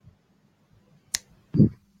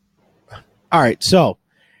All right, so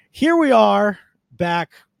here we are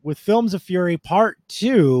back with Films of Fury Part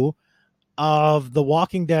 2 of The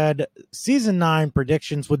Walking Dead Season 9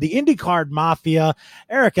 predictions with the Indy Card Mafia,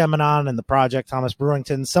 Eric Emanon and the Project, Thomas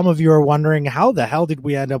Brewington. Some of you are wondering, how the hell did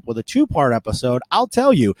we end up with a 2-part episode? I'll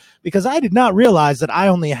tell you, because I did not realize that I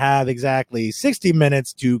only have exactly 60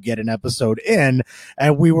 minutes to get an episode in,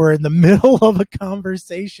 and we were in the middle of a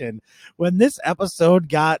conversation when this episode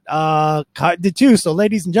got cut into 2. So,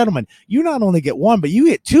 ladies and gentlemen, you not only get 1, but you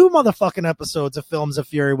get 2 motherfucking episodes of Films of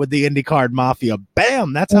Fury with the Indy Card Mafia.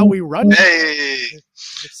 Bam! That's how we run it. Hey,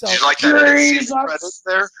 So, did you like that credits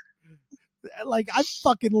there? Like, I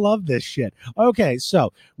fucking love this shit. Okay,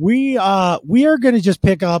 so we are going to just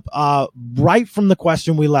pick up right from the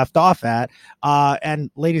question we left off at. And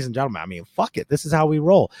ladies and gentlemen, I mean, fuck it. This is how we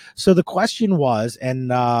roll. So the question was,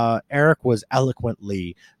 and Eric was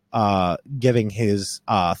eloquently giving his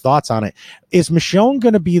thoughts on it. Is Michonne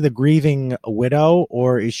going to be the grieving widow,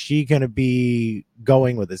 or is she going to be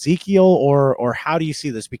going with Ezekiel, or how do you see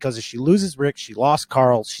this? Because if she loses Rick, she lost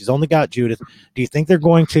Carl, she's only got Judith. Do you think they're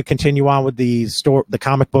going to continue on with the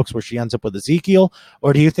comic books where she ends up with Ezekiel,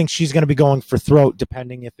 or do you think she's going to be going for Throat,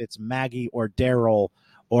 depending if it's Maggie or Daryl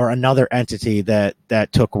or another entity that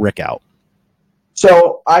took Rick out?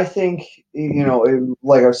 So I think,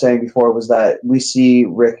 like I was saying before, was that we see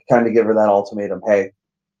Rick kind of give her that ultimatum. Hey,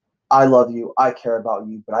 I love you. I care about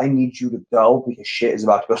you, but I need you to go because shit is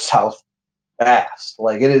about to go south fast.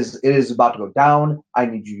 Like, it is about to go down. I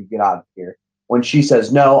need you to get out of here. When she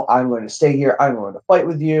says, no, I'm going to stay here. I'm going to fight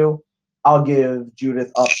with you. I'll give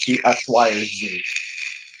Judith up to X, Y, or Z.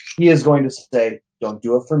 He is going to say, don't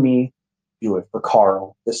do it for me. Do it for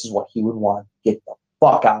Carl. This is what he would want. Get the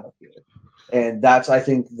fuck out of here. And that's, I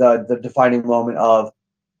think, the defining moment of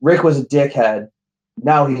Rick was a dickhead.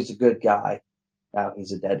 Now he's a good guy. Now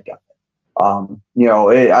he's a dead guy.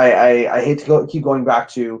 I hate to keep going back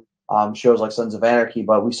to shows like Sons of Anarchy,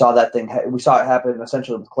 but we saw that thing. We saw it happen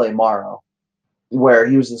essentially with Clay Morrow, where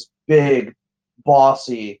he was this big,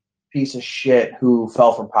 bossy piece of shit who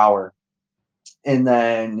fell from power, and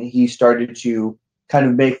then he started to kind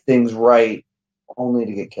of make things right, only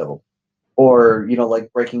to get killed. Or,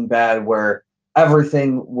 like Breaking Bad, where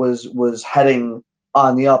everything was heading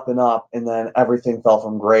on the up and up, and then everything fell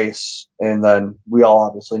from grace, and then we all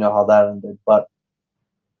obviously know how that ended. But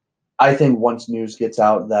I think once news gets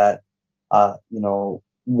out that,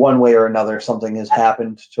 one way or another, something has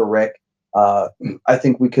happened to Rick, I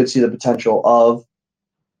think we could see the potential of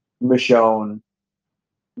Michonne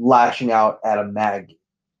lashing out at a Maggie,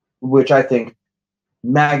 which I think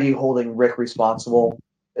Maggie holding Rick responsible.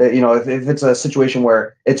 If it's a situation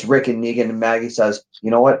where it's Rick and Negan and Maggie says, you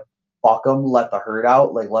know what, fuck them, let the herd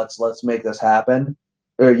out, like let's make this happen.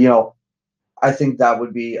 Or, I think that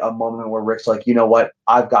would be a moment where Rick's like, you know what,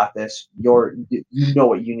 I've got this. You know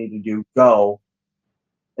what you need to do, go.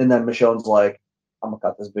 And then Michonne's like, I'm gonna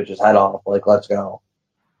cut this bitch's head off. Like, let's go.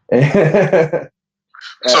 So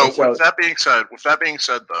with that being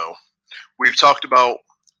said, though, we've talked about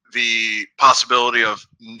the possibility of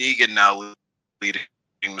Negan now leading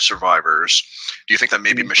the survivors. Do you think that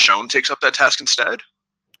maybe Michonne takes up that task instead?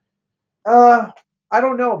 I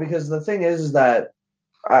don't know, because the thing is that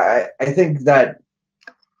I think that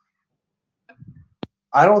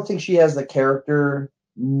I don't think she has the character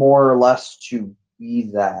more or less to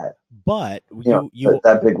be that. But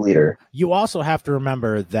that big leader. You also have to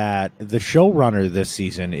remember that the showrunner this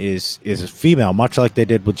season is a female, much like they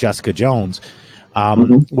did with Jessica Jones,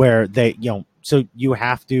 where they So you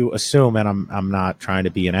have to assume, and I'm not trying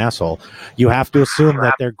to be an asshole, you have to assume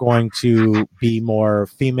that they're going to be more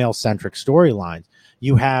female-centric storylines.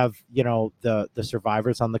 You have, the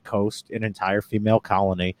survivors on the coast, an entire female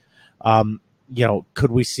colony.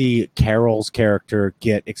 Could we see Carol's character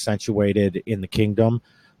get accentuated in the kingdom?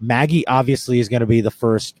 Maggie obviously is going to be the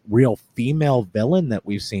first real female villain that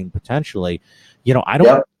we've seen potentially.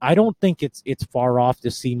 I don't think it's far off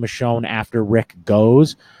to see Michonne after Rick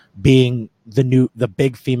goes being the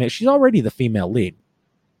big female. She's already the female lead,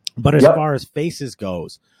 but as far as faces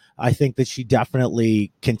goes, I think that she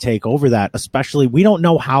definitely can take over that. Especially, we don't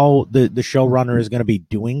know how the showrunner is going to be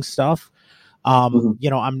doing stuff. I'm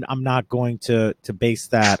not going to base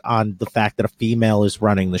that on the fact that a female is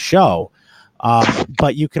running the show.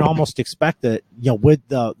 But you can almost expect that, with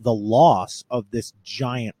the loss of this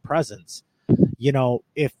giant presence,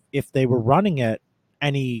 if they were running it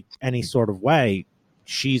any sort of way,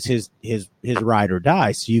 she's his ride or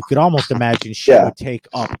die. So you could almost imagine she would take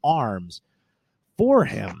up arms for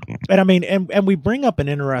him. And I mean, and we bring up an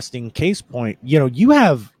interesting case point. You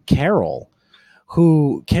have Carol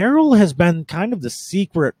has been kind of the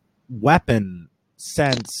secret weapon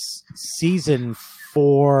since season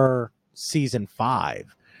 4, season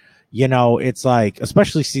 5. You know, it's like,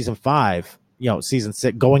 especially season 5, you know, season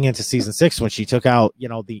 6, going into season 6, when she took out, you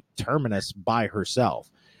know, the Terminus by herself.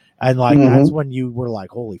 And like, that's when you were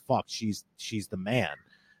like, holy fuck, she's the man.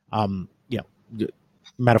 You know,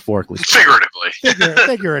 metaphorically. Figuratively.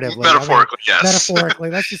 Metaphorically, I mean, yes.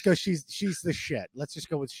 Metaphorically, let's just go, she's the shit. Let's just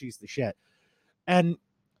go with she's the shit. And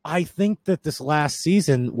I think that this last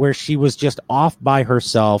season, where she was just off by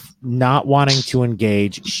herself, not wanting to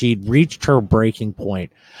engage, she'd reached her breaking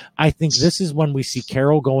point. I think this is when we see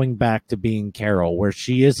Carol going back to being Carol, where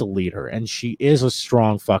she is a leader and she is a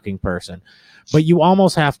strong fucking person. But you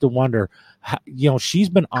almost have to wonder, you know, she's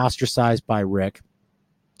been ostracized by Rick.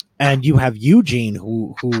 And you have Eugene,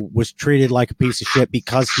 who was treated like a piece of shit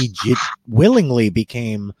because he willingly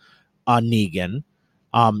became a Negan.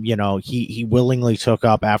 You know, he willingly took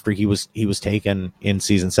up, after he was taken in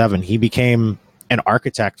season 7. He became an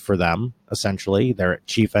architect for them, essentially, their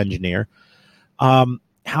chief engineer. How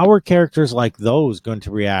are characters like those going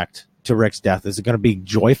to react to Rick's death? Is it going to be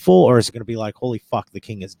joyful, or is it going to be like, holy fuck, the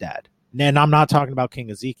king is dead? And I'm not talking about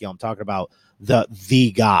King Ezekiel. I'm talking about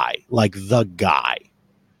the guy, like the guy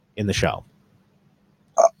in the show.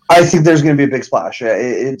 I think there's going to be a big splash.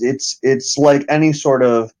 It's like any sort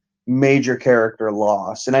of major character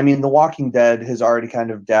loss. And I mean, The Walking Dead has already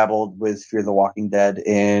kind of dabbled with Fear the Walking Dead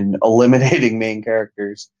in eliminating main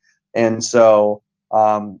characters. And so,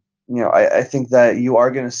 you know, I think that you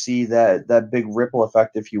are going to see that big ripple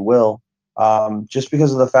effect, if you will, just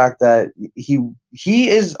because of the fact that he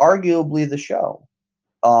is arguably the show.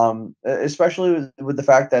 Especially with the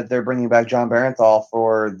fact that they're bringing back John Barenthal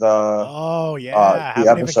for the the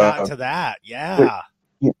haven't episode. even gotten to that. Yeah.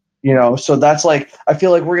 You know, so that's like, I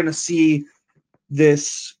feel like we're going to see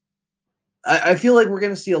this. I feel like we're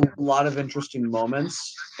going to see a lot of interesting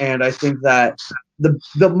moments, and I think that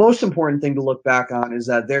the most important thing to look back on is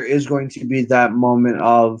that there is going to be that moment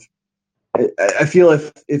of. I feel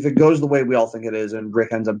if it goes the way we all think it is, and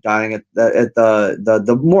Rick ends up dying at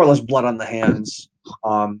the more or less blood on the hands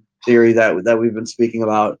theory that we've been speaking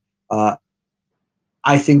about,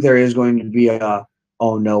 I think there is going to be a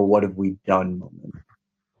oh no, what have we done moment.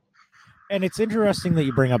 And it's interesting that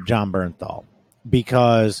you bring up John Bernthal,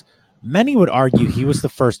 because many would argue he was the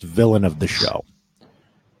first villain of the show.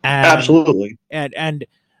 And, absolutely. And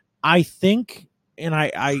I think, and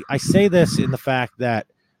I say this in the fact that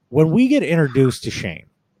when we get introduced to Shane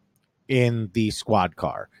in the squad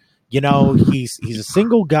car, you know, he's a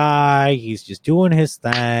single guy. He's just doing his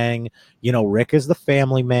thing. You know, Rick is the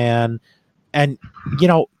family man. And, you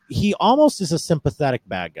know, he almost is a sympathetic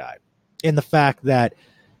bad guy in the fact that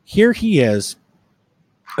here he is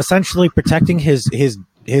essentially protecting his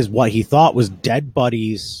what he thought was dead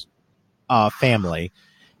buddy's family.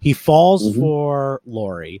 He falls for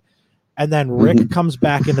Lori. And then Rick comes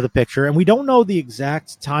back into the picture, and we don't know the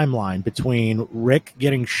exact timeline between Rick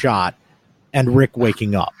getting shot and Rick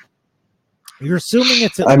waking up. You're assuming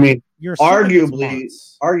it's. Arguably,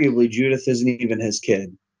 Judith isn't even his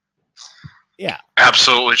kid. Yeah,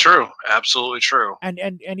 absolutely true. Absolutely true.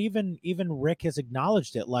 And even Rick has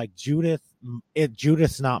acknowledged it. Like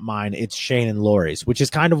Judith's not mine. It's Shane and Lori's, which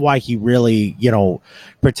is kind of why he really, you know,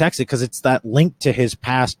 protects it, because it's that link to his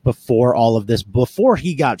past before all of this, before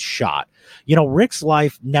he got shot. You know, Rick's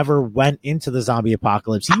life never went into the zombie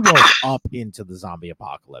apocalypse. He woke up into the zombie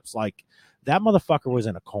apocalypse. Like, that motherfucker was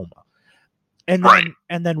in a coma. And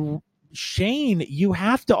then Shane, you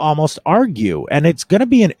have to almost argue, and it's going to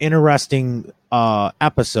be an interesting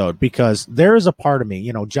episode, because there is a part of me,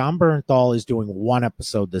 you know, John Bernthal is doing one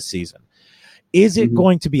episode this season. Is it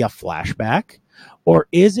going to be a flashback, or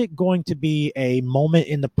is it going to be a moment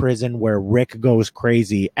in the prison where Rick goes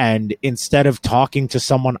crazy, and instead of talking to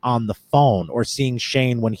someone on the phone or seeing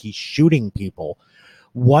Shane when he's shooting people,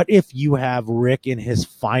 what if you have Rick in his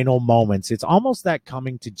final moments? It's almost that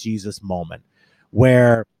coming to Jesus moment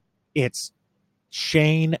where it's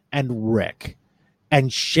Shane and Rick,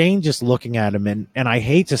 and Shane just looking at him, and I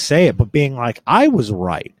hate to say it, but being like, I was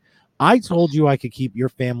right. I told you I could keep your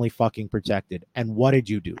family fucking protected. And what did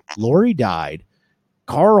you do? Lori died.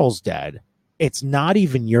 Carl's dead. It's not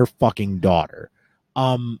even your fucking daughter.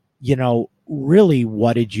 You know, really,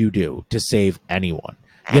 what did you do to save anyone?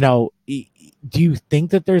 You know, do you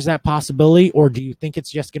think that there's that possibility, or do you think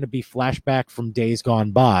it's just going to be flashback from days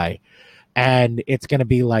gone by? And it's going to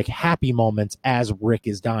be like happy moments as Rick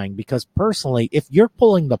is dying? Because personally, if you're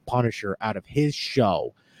pulling the Punisher out of his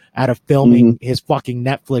show, out of filming his fucking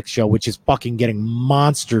Netflix show, which is fucking getting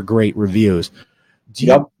monster great reviews,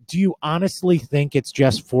 Do you honestly think it's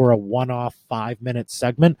just for a one-off 5-minute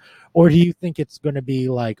segment, or do you think it's going to be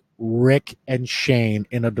like Rick and Shane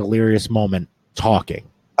in a delirious moment talking?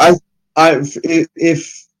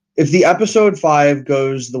 If the episode 5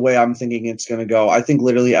 goes the way I'm thinking it's going to go, I think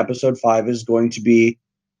literally episode 5 is going to be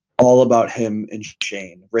all about him and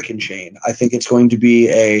Shane, Rick and Shane. I think it's going to be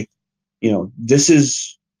this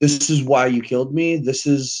is why you killed me. This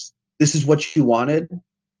is what you wanted.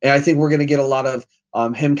 And I think we're going to get a lot of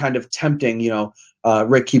him kind of tempting,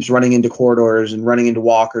 Rick keeps running into corridors and running into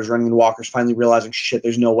walkers, finally realizing, shit,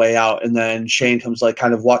 there's no way out. And then Shane comes like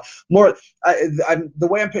kind of more. The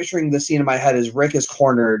way I'm picturing the scene in my head is Rick is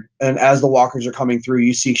cornered, and as the walkers are coming through,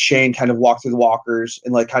 you see Shane kind of walk through the walkers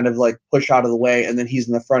and like kind of like push out of the way. And then he's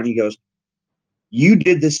in the front. And he goes, "You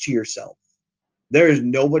did this to yourself. There is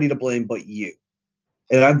nobody to blame but you.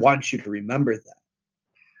 And I want you to remember that."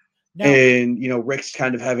 No. And, Rick's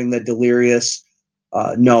kind of having that delirious,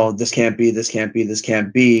 no, this can't be.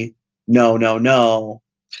 No.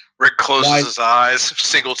 Rick closes his eyes,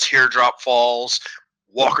 single teardrop falls,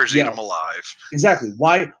 walkers eat him alive. Exactly.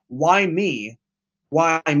 Why me?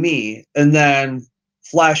 Why me? And then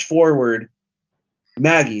flash forward,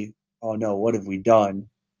 Maggie, oh no, what have we done?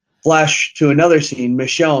 Flash to another scene,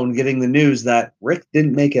 Michonne getting the news that Rick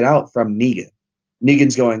didn't make it out from Negan.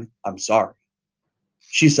 Negan's going, "I'm sorry."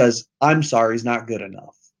 She says, "I'm sorry is not good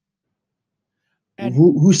enough." And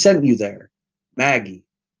who sent you there? Maggie.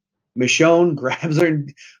 Michonne grabs her,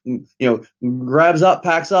 grabs up,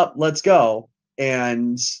 packs up, let's go.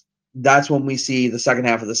 And that's when we see the second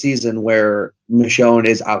half of the season where Michonne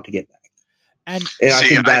is out to get Maggie. And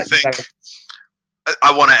see, I think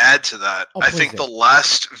I want to add to that. I think the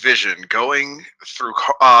last vision going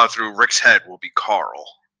through Rick's head will be Carl.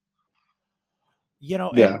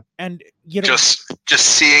 And just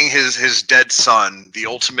seeing his dead son, the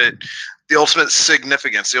ultimate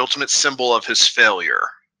significance, the ultimate symbol of his failure.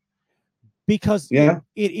 Because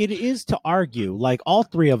it is to argue, like, all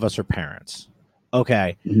three of us are parents.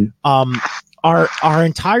 Okay. Mm-hmm. Our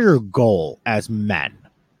entire goal as men,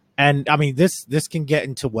 and I mean this can get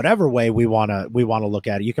into whatever way we wanna look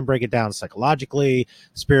at it. You can break it down psychologically,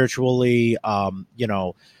 spiritually,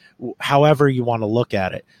 however you want to look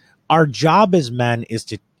at it. Our job as men is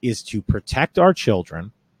to protect our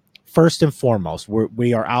children. First and foremost,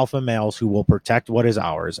 we are alpha males who will protect what is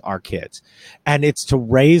ours, our kids. And it's to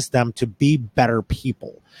raise them to be better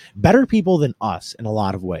people than us in a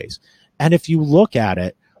lot of ways. And if you look at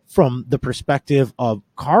it from the perspective of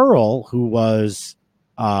Carl, who was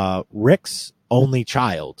Rick's only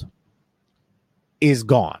child, is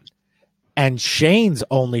gone. And Shane's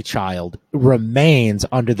only child remains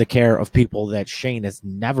under the care of people that Shane has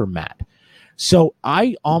never met. So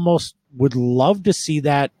I almost would love to see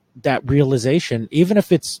that realization, even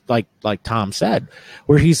if it's like Tom said,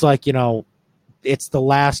 where he's like, it's the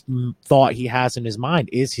last thought he has in his mind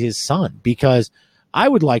is his son. Because I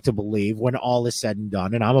would like to believe when all is said and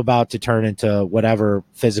done, and I'm about to turn into whatever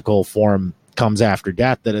physical form comes after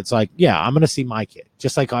death, that it's like, yeah, I'm going to see my kid.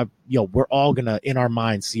 Just like we're all going to, in our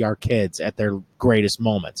minds, see our kids at their greatest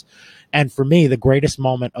moments. And for me, the greatest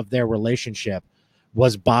moment of their relationship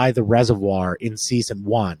was by the reservoir in season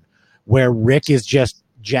 1, where Rick is just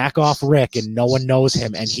jack off Rick and no one knows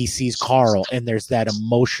him, and he sees Carl, and there's that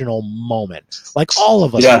emotional moment. Like, all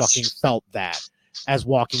of us fucking felt that as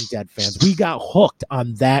Walking Dead fans. We got hooked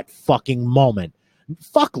on that fucking moment.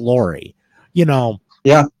 Fuck Lori.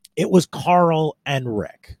 Yeah. It was Carl and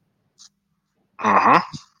Rick. Uh-huh.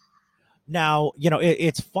 Now,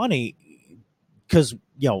 it's funny because,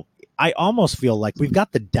 I almost feel like we've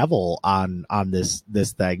got the devil on this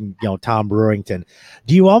thing, Tom Brewington.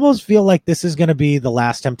 Do you almost feel like this is going to be the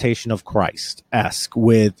last temptation of Christ-esque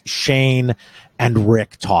with Shane and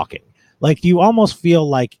Rick talking? Like, do you almost feel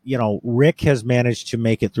like, Rick has managed to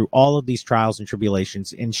make it through all of these trials and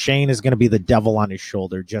tribulations, and Shane is going to be the devil on his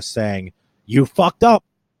shoulder just saying, "You fucked up.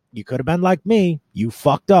 You could have been like me. You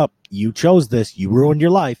fucked up. You chose this. You ruined your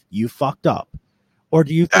life. You fucked up." Or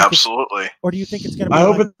do you think absolutely? Or do you think it's going to be? I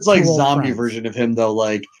hope it's like zombie version of him though,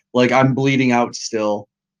 like I'm bleeding out still,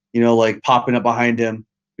 like popping up behind him,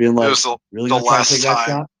 being like, "Really the last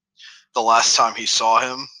time? The last time he saw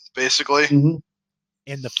him, basically, in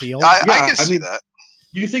the field." I can see that.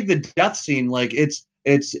 You think the death scene, like it's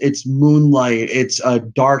moonlight, it's a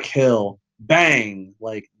dark hill, bang,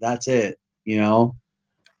 like that's it,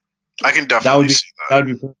 I can definitely see that. That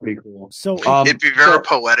would be pretty cool. So it'd be very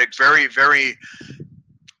poetic, very, very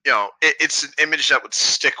it's an image that would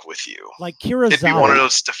stick with you. Like It'd be one of Kurosawa,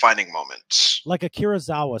 those defining moments. like a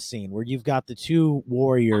Kurosawa scene where you've got the two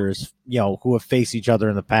warriors, who have faced each other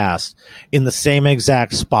in the past in the same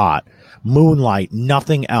exact spot. Moonlight,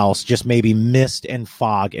 nothing else, just maybe mist and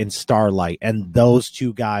fog and starlight. And those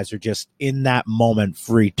two guys are just in that moment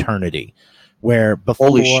for eternity. Where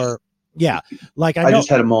before, yeah, like I just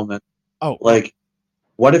had a moment. Oh, like,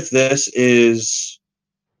 what if this is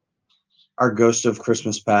our Ghost of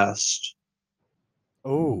Christmas Past?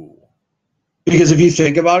 Oh. Because if you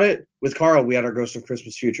think about it, with Carl, we had our Ghost of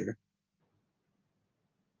Christmas Future.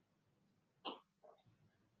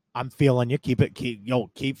 I'm feeling you. Keep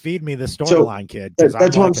feeding me the storyline, kid.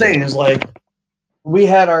 That's what I'm saying is like, we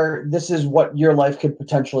had this is what your life could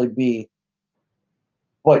potentially be.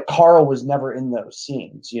 But Carl was never in those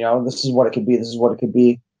scenes. This is what it could be. This is what it could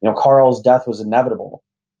be. Carl's death was inevitable.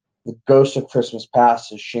 The Ghost of Christmas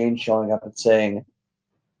Past is Shane showing up and saying,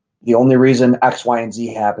 the only reason X, Y, and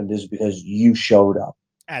Z happened is because you showed up.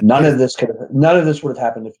 None of this would have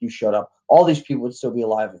happened if you showed up. All these people would still be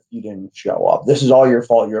alive if you didn't show up. This is all your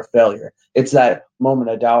fault. You're a failure. It's that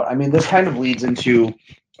moment of doubt. I mean, this kind of leads into,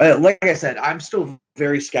 like I said, I'm still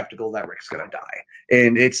very skeptical that Rick's going to die.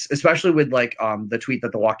 And it's especially with like the tweet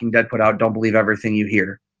that The Walking Dead put out, don't believe everything you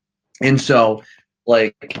hear. And so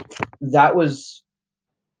like that was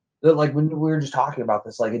like when we were just talking about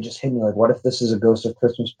this, like it just hit me like, what if this is a Ghost of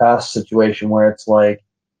Christmas Past situation where it's like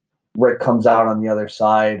Rick comes out on the other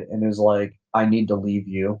side and is like, I need to leave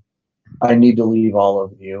you. I need to leave all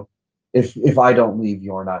of you. If I don't leave,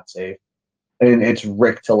 you're not safe. And it's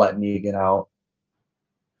Rick to let Negan out.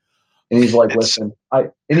 And he's like, listen,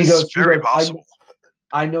 he goes, possible.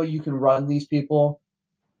 I know you can run these people,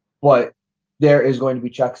 but there is going to be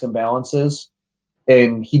checks and balances.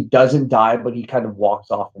 And he doesn't die, but he kind of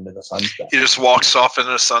walks off into the sunset. He just walks off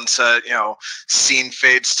into the sunset, scene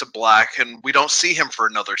fades to black, and we don't see him for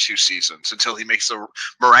another 2 seasons until he makes a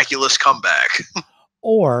miraculous comeback.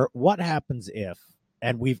 Or what happens if,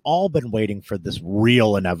 and we've all been waiting for this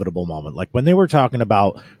real inevitable moment, like when they were talking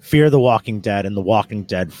about Fear the Walking Dead and The Walking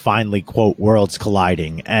Dead finally, quote, worlds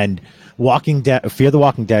colliding, and Fear the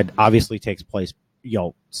Walking Dead obviously takes place,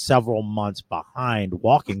 several months behind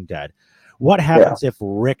Walking Dead. What happens if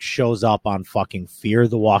Rick shows up on fucking Fear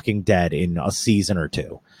the Walking Dead in a season or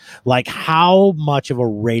 2? Like, how much of a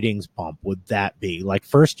ratings bump would that be? Like,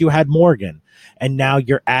 first you had Morgan, and now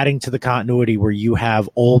you're adding to the continuity where you have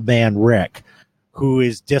old man Rick, who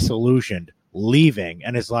is disillusioned, leaving,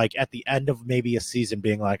 and is like, at the end of maybe a season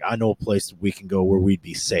being like, I know a place we can go where we'd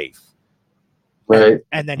be safe. Right.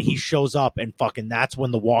 And then he shows up, and fucking that's when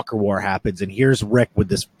the Walker War happens, and here's Rick with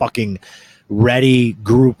this fucking ready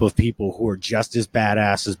group of people who are just as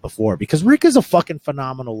badass as before, because Rick is a fucking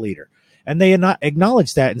phenomenal leader. And they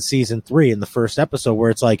acknowledged that in season 3 in the first episode,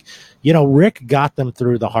 where it's like, Rick got them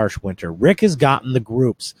through the harsh winter. Rick has gotten the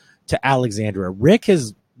groups to Alexandria. Rick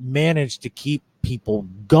has managed to keep people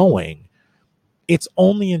going. It's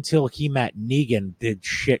only until he met Negan did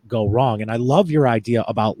shit go wrong. And I love your idea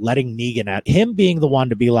about letting Negan at him being the one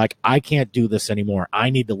to be like, I can't do this anymore. I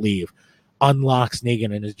need to leave. Unlocks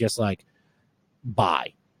Negan and is just like,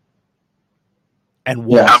 bye.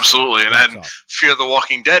 And absolutely. And then Fear the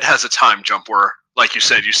Walking Dead has a time jump where, like you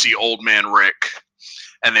said, you see old man Rick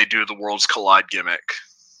and they do the worlds collide gimmick.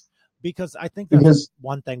 Because I think that's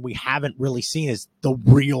one thing we haven't really seen is the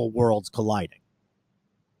real worlds colliding.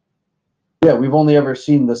 Yeah, we've only ever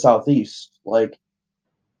seen the Southeast. Like,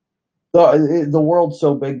 the world's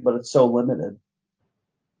so big, but it's so limited.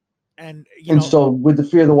 And so with the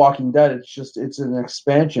Fear the Walking Dead, it's an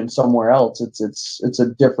expansion somewhere else. It's a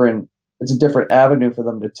different avenue for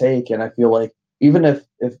them to take. And I feel like even if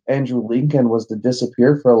Andrew Lincoln was to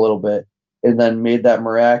disappear for a little bit and then made that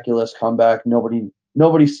miraculous comeback,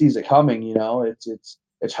 nobody sees it coming.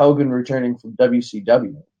 It's Hogan returning from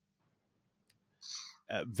WCW.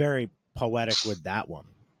 Very poetic with that one.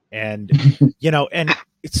 And and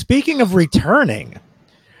speaking of returning,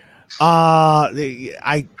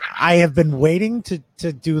 I have been waiting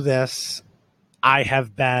to do this.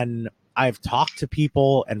 I've talked to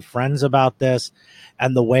people and friends about this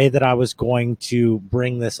and the way that I was going to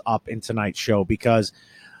bring this up in tonight's show, because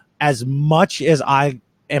as much as I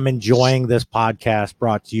am enjoying this podcast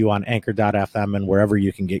brought to you on anchor.fm and wherever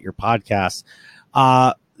you can get your podcasts,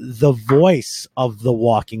 the voice of The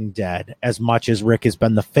Walking Dead, as much as Rick has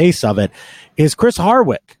been the face of it, is Chris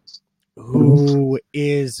Hardwick, who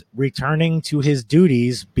is returning to his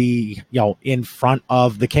duties, in front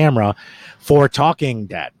of the camera for Talking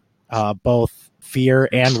Dead, both Fear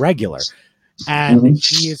and regular. And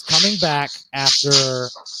he is coming back after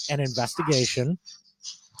an investigation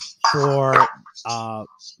for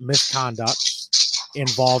misconduct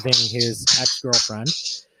involving his ex-girlfriend.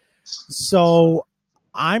 So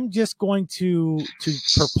I'm just going to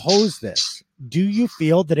propose this. Do you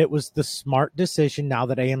feel that it was the smart decision now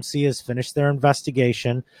that AMC has finished their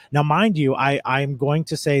investigation? Now, mind you, I'm going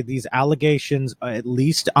to say these allegations, at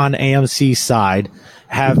least on AMC's side,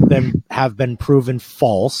 have been proven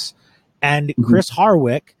false. And Chris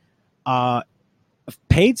Hardwick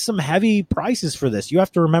paid some heavy prices for this. You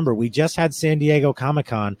have to remember, we just had San Diego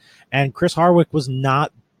Comic-Con, and Chris Hardwick was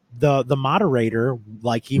not the moderator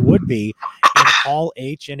like he would be in Hall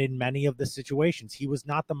H and in many of the situations. He was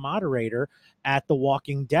not the moderator at the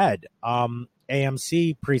Walking Dead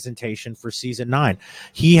AMC presentation for season 9.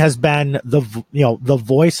 He has been the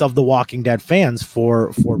voice of the Walking Dead fans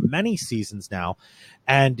for many seasons now,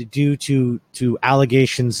 and due to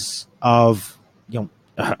allegations of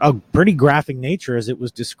a pretty graphic nature, as it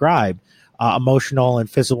was described, emotional and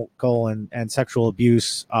physical and sexual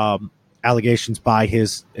abuse allegations by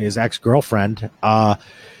his ex-girlfriend.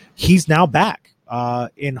 He's now back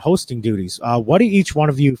in hosting duties. What do each one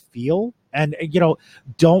of you feel? And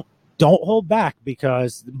don't hold back,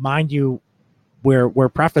 because mind you, we're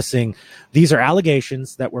prefacing these are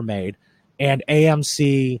allegations that were made, and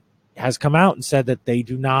AMC has come out and said that they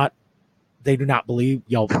do not believe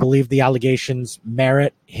the allegations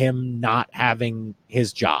merit him not having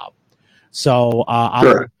his job. So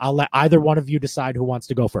I'll let either one of you decide who wants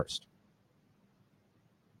to go first.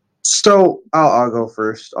 So I'll go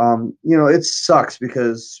first. It sucks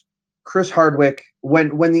because Chris Hardwick,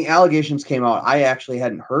 when the allegations came out, I actually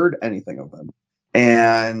hadn't heard anything of them,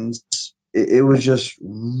 and it was just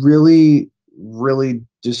really, really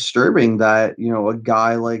disturbing that a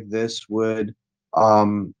guy like this would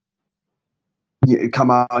come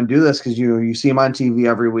out and do this, because you see him on TV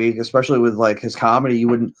every week, especially with like his comedy. You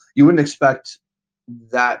wouldn't expect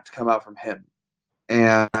that to come out from him,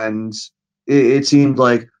 and it seemed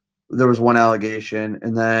like there was one allegation,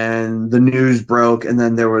 and then the news broke, and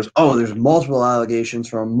then there's multiple allegations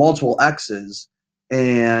from multiple exes,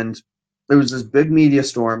 and there was this big media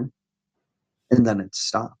storm, and then it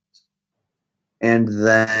stopped, and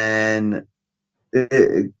then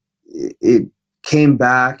it came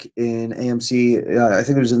back in AMC. I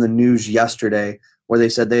think it was in the news yesterday, where they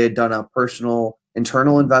said they had done a personal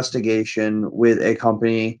internal investigation with a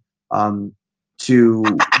company to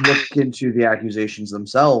look into the accusations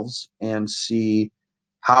themselves and see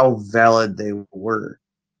how valid they were.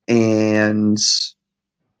 And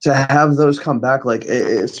to have those come back, like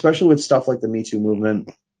especially with stuff like the Me Too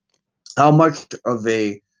movement, how much of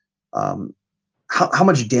a how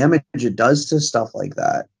much damage it does to stuff like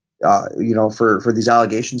that, for these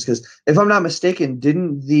allegations. Because if I'm not mistaken,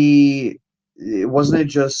 wasn't it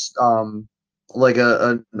just like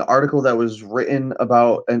an article that was written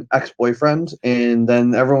about an ex-boyfriend, and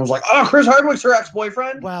then everyone was like, "Oh, Chris Hardwick's her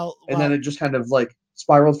ex-boyfriend." And then it just kind of like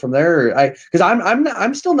spiraled from there. Because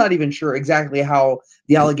I'm still not even sure exactly how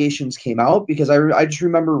the allegations came out, because I just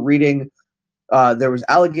remember reading there was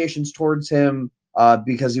allegations towards him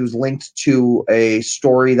because he was linked to a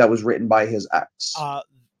story that was written by his ex.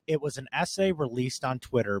 It was an essay released on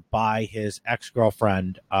Twitter by his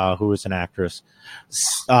ex-girlfriend, who was an actress,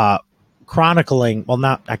 chronicling,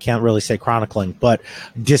 I can't really say chronicling, but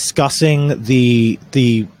discussing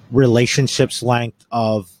the relationship's length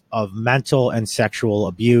of mental and sexual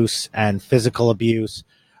abuse and physical abuse.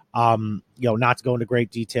 Not to go into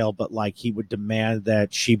great detail, but like he would demand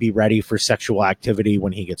that she be ready for sexual activity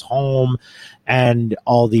when he gets home, and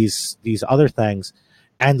all these other things.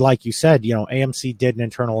 And like you said, AMC did an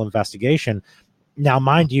internal investigation. Now,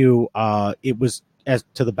 mind you, it was, as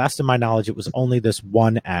to the best of my knowledge, it was only this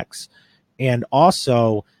one ex. And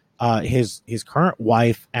also his current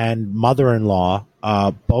wife and mother-in-law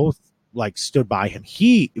both like stood by him.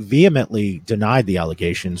 He vehemently denied the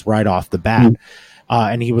allegations right off the bat.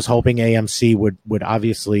 And he was hoping AMC would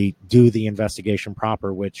obviously do the investigation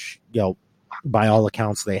proper, which, by all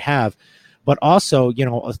accounts they have. But also,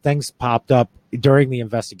 things popped up during the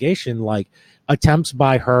investigation, like attempts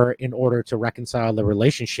by her in order to reconcile the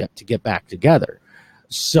relationship to get back together.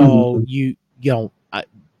 So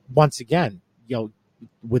once again,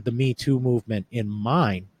 with the Me Too movement in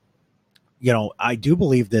mind, I do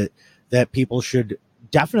believe that people should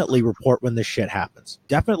definitely report when this shit happens.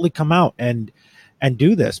 Definitely come out and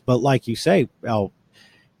do this. But like you say,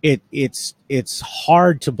 it's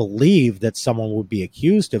hard to believe that someone would be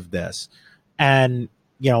accused of this. And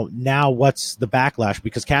now what's the backlash?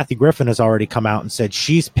 Because Kathy Griffin has already come out and said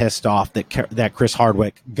she's pissed off that Chris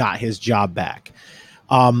Hardwick got his job back.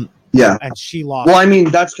 Yeah, and she lost. Well, I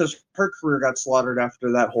mean, that's because her career got slaughtered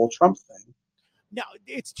after that whole Trump thing. No,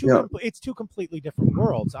 it's Yeah. it's two completely different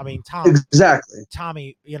worlds. I mean, Exactly.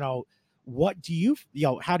 Tommy, what do you,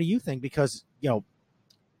 how do you think? Because,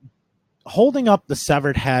 holding up the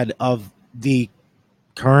severed head of the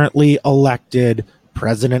currently elected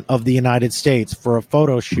president of the United States for a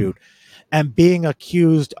photo shoot and being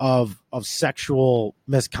accused of sexual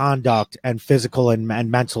misconduct and physical and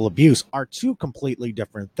mental abuse are two completely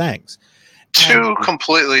different things. Two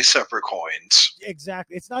completely separate coins.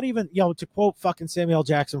 Exactly. It's not even, to quote fucking Samuel L.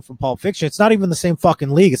 Jackson from Pulp Fiction, it's not even the same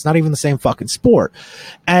fucking league. It's not even the same fucking sport.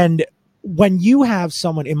 And when you have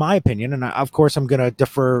someone, in my opinion, and of course I'm going to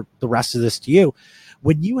defer the rest of this to you,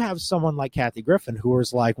 when you have someone like Kathy Griffin who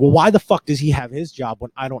is like, well, why the fuck does he have his job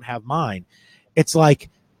when I don't have mine? It's like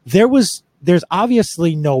there's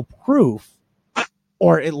obviously no proof,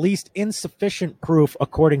 or at least insufficient proof,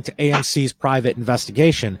 according to AMC's private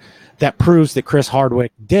investigation, that proves that Chris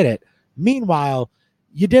Hardwick did it. Meanwhile,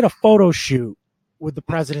 you did a photo shoot with the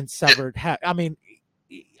president's severed head. I mean,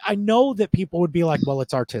 I know that people would be like, well,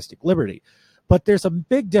 it's artistic liberty. But there's a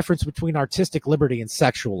big difference between artistic liberty and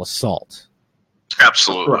sexual assault.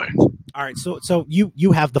 Absolutely. All right, so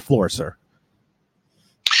you have the floor, sir.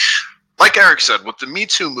 Like Eric said, with the Me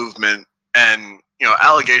Too movement and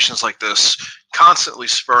allegations like this constantly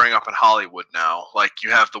spurring up in Hollywood now, like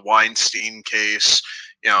you have the Weinstein case,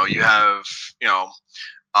 you have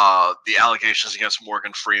the allegations against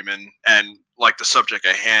Morgan Freeman, and like the subject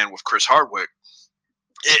at hand with Chris Hardwick,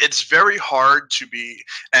 it's very hard to be,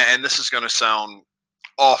 and this is going to sound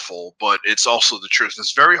awful, but it's also the truth.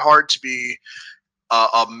 It's very hard to be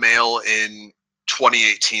a male in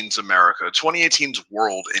 2018's America, 2018's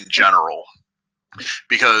world in general,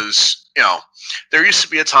 because there used to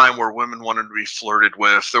be a time where women wanted to be flirted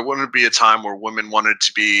with. There wouldn't be a time where women wanted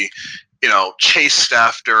to be chased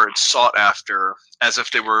after and sought after as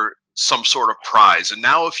if they were some sort of prize. And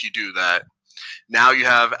now if you do that, now you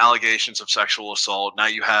have allegations of sexual assault. Now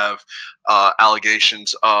you have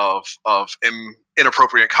allegations of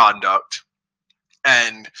inappropriate conduct.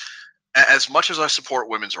 And as much as I support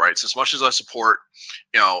women's rights, as much as I support,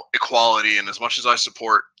 equality, and as much as I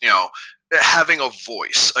support, having a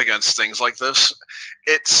voice against things like this,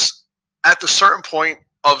 it's at the certain point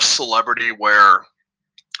of celebrity where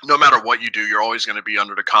no matter what you do, you're always going to be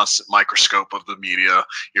under the constant microscope of the media.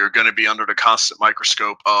 You're going to be under the constant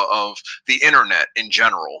microscope of the internet in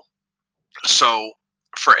general. So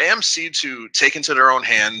for AMC to take into their own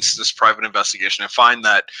hands this private investigation and find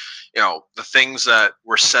that, the things that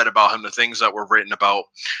were said about him, the things that were written about,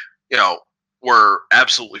 were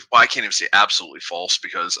absolutely, well, I can't even say absolutely false,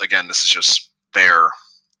 because again, this is just their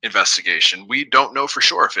investigation. We don't know for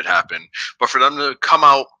sure if it happened, but for them to come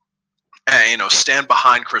out and stand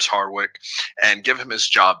behind Chris Hardwick and give him his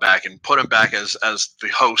job back and put him back as the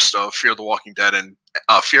host of Fear the Walking Dead and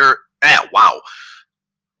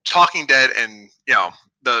Talking Dead and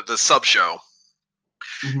the sub show.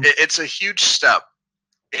 Mm-hmm. It's a huge step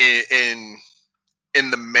in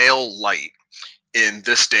the male light in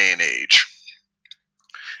this day and age.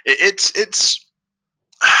 It's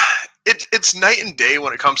night and day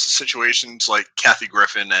when it comes to situations like Kathy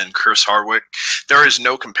Griffin and Chris Hardwick. There is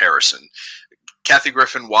no comparison. Kathy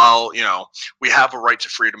Griffin, while we have a right to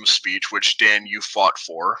freedom of speech, which Dan, you fought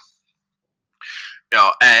for,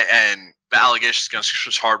 and the allegations against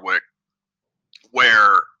Chris Hardwick,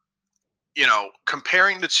 where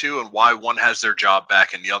comparing the two and why one has their job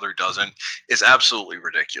back and the other doesn't is absolutely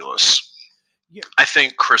ridiculous. Yeah. I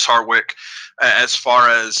think Chris Hardwick, as far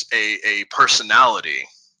as a personality,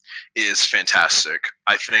 is fantastic.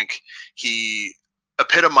 I think he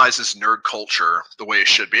epitomizes nerd culture the way it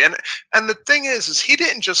should be. And the thing is he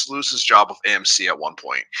didn't just lose his job with AMC at one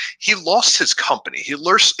point. He lost his company. He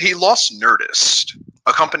lost Nerdist,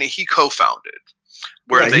 a company he co-founded,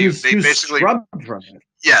 where they basically scrubbed from it.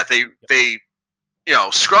 Yeah, they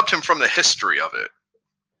scrubbed him from the history of it.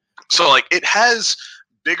 So like it has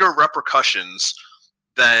bigger repercussions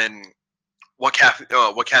than what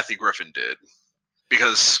Kathy Griffin did,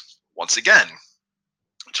 because once again,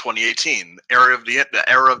 2018, the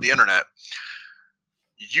era of the internet,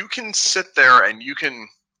 you can sit there and you can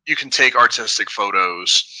take artistic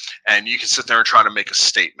photos and you can sit there and try to make a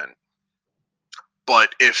statement.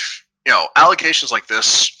 But if allegations like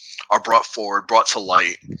this are brought to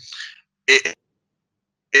light,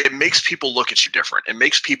 it makes people look at you different. It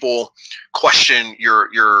makes people question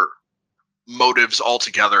your motives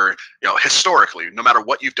altogether, historically, no matter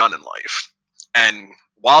what you've done in life. And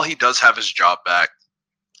while he does have his job back,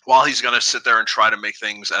 while he's going to sit there and try to make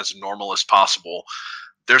things as normal as possible,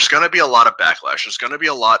 there's going to be a lot of backlash. There's going to be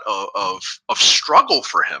a lot of struggle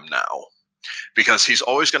for him now. because he's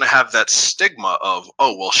always going to have that stigma of,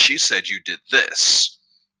 oh, well, she said you did this,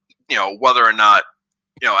 whether or not,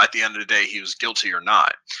 at the end of the day, he was guilty or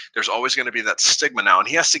not. There's always going to be that stigma now, and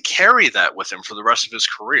he has to carry that with him for the rest of his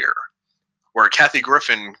career. Where Kathy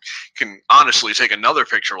Griffin can honestly take another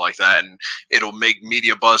picture like that, and it'll make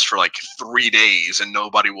media buzz for like 3 days, and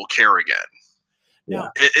nobody will care again. Yeah.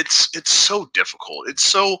 It's so difficult. It's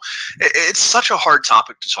such a hard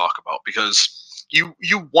topic to talk about, because you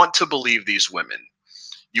want to believe these women.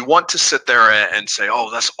 You want to sit there and say,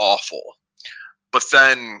 oh, that's awful. But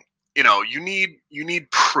then, you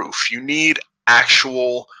need proof. You need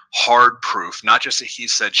actual hard proof, not just a he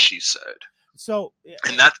said, she said. So,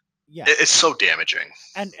 and that, yeah, it's so damaging.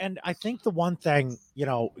 And I think the one thing,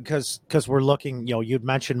 because we're looking, you'd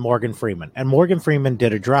mentioned Morgan Freeman, and Morgan Freeman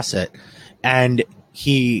did address it, and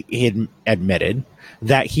he had admitted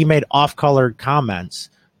that he made off-colored comments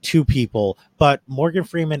to people, but Morgan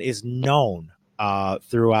Freeman is known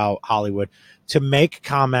throughout Hollywood to make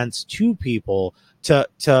comments to people to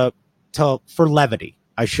for levity,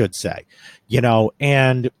 I should say,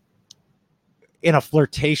 and in a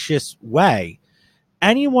flirtatious way.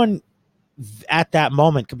 Anyone at that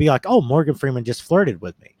moment could be like, oh, Morgan Freeman just flirted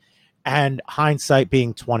with me. And hindsight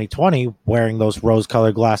being 2020, wearing those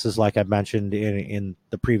rose-colored glasses like I mentioned in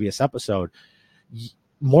the previous episode,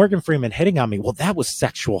 Morgan Freeman hitting on me, well, that was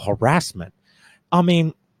sexual harassment. I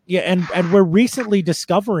mean, yeah, and we're recently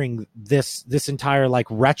discovering this entire like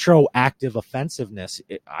retroactive offensiveness.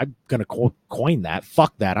 I'm gonna coin that.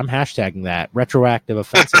 Fuck that. I'm hashtagging that retroactive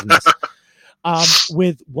offensiveness.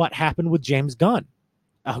 With what happened with James Gunn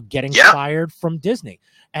getting fired from Disney.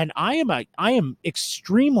 And I am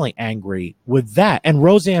extremely angry with that. And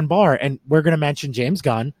Roseanne Barr, and we're going to mention James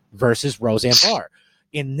Gunn versus Roseanne Barr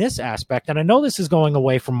in this aspect. And I know this is going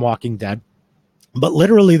away from Walking Dead, but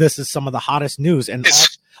literally this is some of the hottest news. And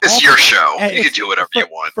it's your show. You can do whatever you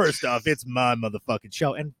want. First off, it's my motherfucking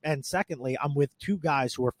show. And secondly, I'm with two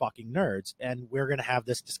guys who are fucking nerds, and we're going to have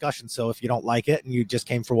this discussion. So if you don't like it and you just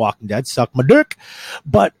came for Walking Dead, suck my dick.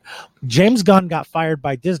 But James Gunn got fired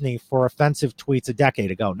by Disney for offensive tweets a decade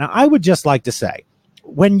ago. Now, I would just like to say,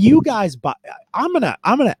 when you guys buy, I'm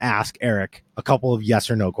gonna ask Eric a couple of yes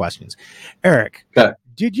or no questions. Eric,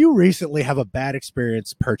 did you recently have a bad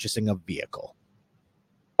experience purchasing a vehicle?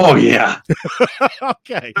 Oh, yeah.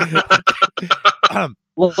 Okay.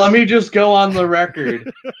 Well, let me just go on the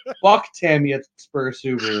record. Fuck Tammy at Spur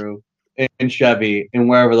Subaru and Chevy and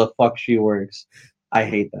wherever the fuck she works. I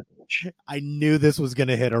hate that bitch. I knew this was going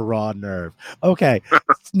to hit a raw nerve. Okay.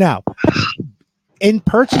 Now, in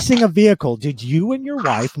purchasing a vehicle, did you and your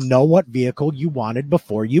wife know what vehicle you wanted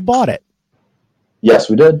before you bought it? Yes,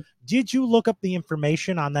 we did. Did you look up the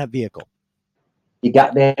information on that vehicle? You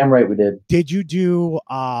goddamn right we did. Did you do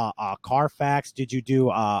Carfax? Did you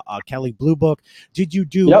do Kelly Blue Book? Did you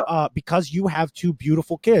do because you have two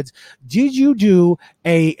beautiful kids? Did you do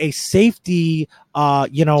a safety?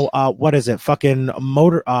 What is it? Fucking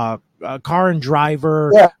motor, car and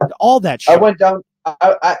driver. Yeah, all that shit. I went down.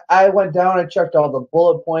 I went down. I checked all the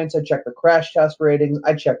bullet points. I checked the crash test ratings.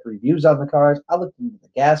 I checked reviews on the cars. I looked into the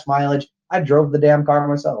gas mileage. I drove the damn car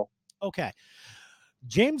myself. Okay,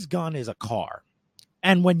 James Gunn is a car.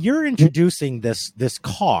 And when you're introducing this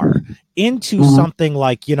car into something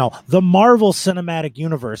like, the Marvel Cinematic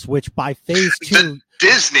Universe, which by phase 2, the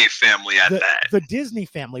Disney family at that. The Disney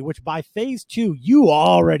family, which by phase 2, you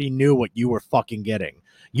already knew what you were fucking getting.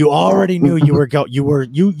 You already knew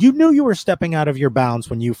you knew you were stepping out of your bounds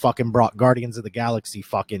when you fucking brought Guardians of the Galaxy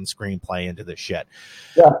fucking screenplay into this shit.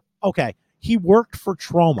 Yeah. Okay. He worked for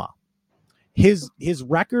Troma. His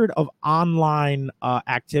record of online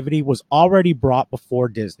activity was already brought before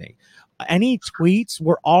Disney. Any tweets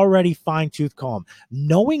were already fine-tooth comb.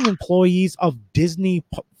 Knowing employees of Disney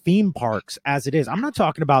theme parks as it is, I'm not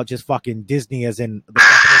talking about just fucking Disney as in the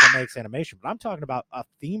company that makes animation, but I'm talking about a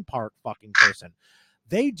theme park fucking person.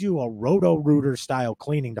 They do a Roto-Rooter style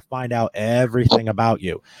cleaning to find out everything about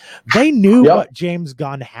you. They knew what James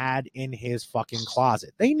Gunn had in his fucking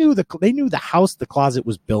closet. They knew the house the closet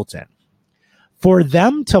was built in. For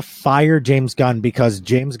them to fire James Gunn because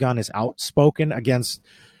James Gunn is outspoken against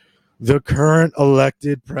the current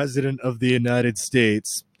elected president of the United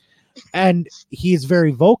States, and he's very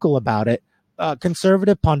vocal about it,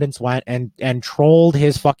 conservative pundits went and trolled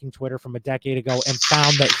his fucking Twitter from a decade ago and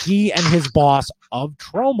found that he and his boss of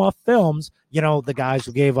Troma Films, the guys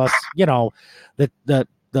who gave us,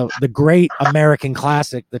 the great American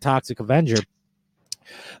classic, The Toxic Avenger,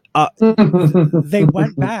 they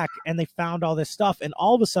went back and they found all this stuff, and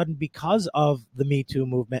all of a sudden, because of the Me Too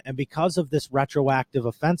movement and because of this retroactive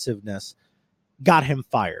offensiveness, got him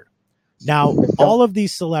fired. Now, all of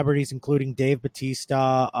these celebrities, including Dave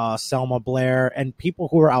Bautista, Selma Blair, and people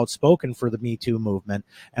who are outspoken for the Me Too movement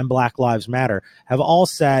and Black Lives Matter, have all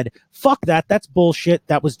said, "Fuck that! That's bullshit.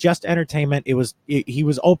 That was just entertainment. He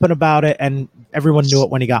was open about it, and everyone knew it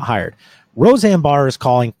when he got hired." Roseanne Barr is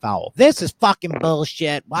calling foul. This is fucking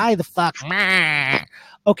bullshit. Why the fuck?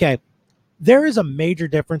 Okay, there is a major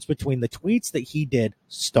difference between the tweets that he did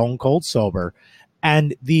stone cold sober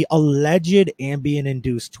and the alleged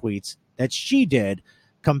Ambien-induced tweets that she did,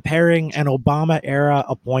 comparing an Obama-era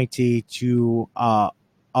appointee to a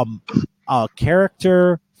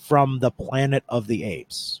character from the Planet of the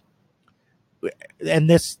Apes. And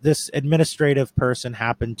this administrative person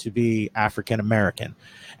happened to be African American,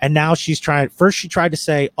 and now she tried to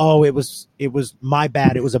say, "Oh, it was my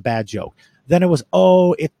bad. It was a bad joke." Then it was,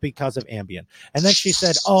 "Oh, it's because of Ambien." And then she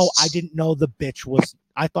said, "Oh, I didn't know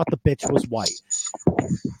I thought the bitch was white."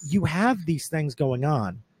 You have these things going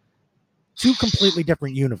on, two completely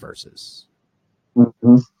different universes.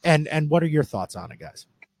 Mm-hmm. And what are your thoughts on it, guys?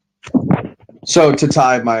 So to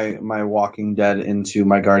tie my Walking Dead into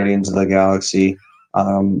my Guardians of the Galaxy,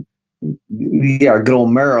 yeah, good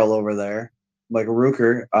old Merrill over there, Michael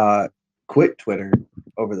Rooker, quit Twitter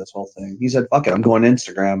over this whole thing. He said, "Fuck it, I'm going to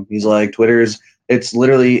Instagram." He's like, it's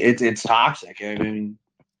literally it's toxic. I mean,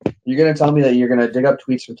 you're gonna tell me that you're gonna dig up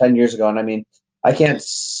tweets from 10 years ago, and I mean, I can't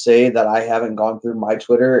say that I haven't gone through my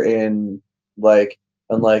Twitter and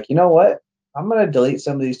you know what? I'm gonna delete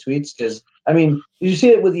some of these tweets because I mean, you see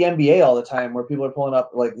it with the NBA all the time where people are pulling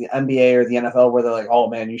up like the NBA or the NFL where they're like, "Oh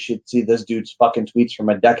man, you should see this dude's fucking tweets from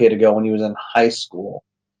a decade ago when he was in high school,"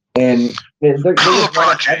 and they're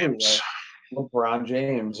LeBron James. LeBron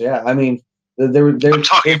James, yeah. I mean, there I'm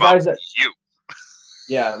talking about guys that you.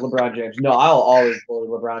 yeah, LeBron James. No, I'll always bully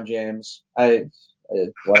LeBron James.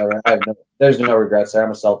 Whatever. There's no regrets there.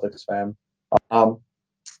 I'm a Celtics fan.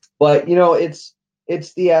 But you know, it's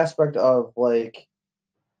the aspect of like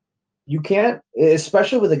you can't,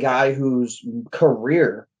 especially with a guy whose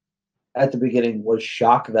career at the beginning was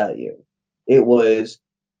shock value. It was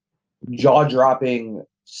jaw dropping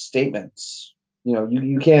statements. You know,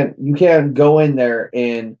 you can't go in there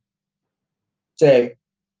and say,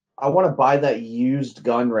 "I want to buy that used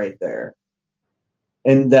gun right there,"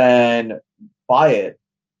 and then buy it,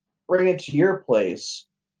 bring it to your place,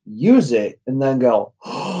 use it, and then go,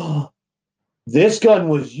 "Oh, this gun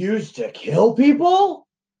was used to kill people?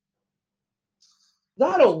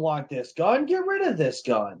 I don't want this gun. Get rid of this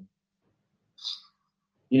gun."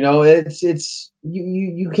 You know, it's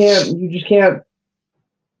you just can't.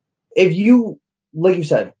 If you, like you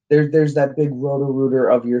said, there's that big roto-rooter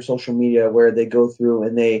of your social media where they go through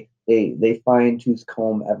and they fine tooth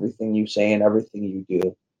comb everything you say and everything you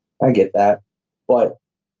do. I get that, but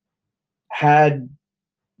had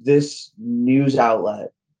this news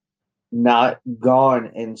outlet not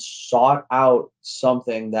gone and sought out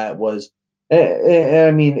something that was,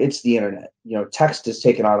 I mean, it's the internet. You know, text is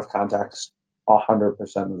taken out of context 100%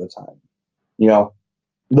 of the time. You know,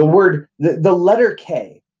 the letter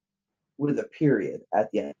K with a period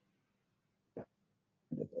at the end of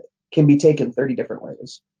it can be taken 30 different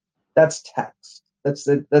ways. That's text. That's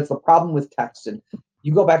the problem with text. And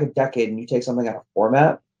you go back a decade and you take something out of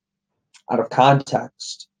format, out of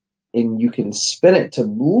context, and you can spin it to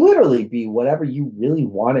literally be whatever you really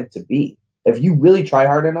want it to be. If you really try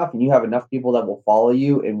hard enough and you have enough people that will follow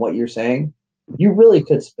you in what you're saying, you really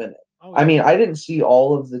could spin it. Oh, yeah. I mean, I didn't see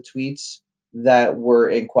all of the tweets that were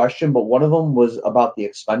in question, but one of them was about the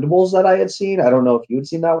Expendables that I had seen. I don't know if you had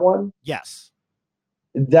seen that one. Yes.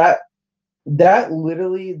 That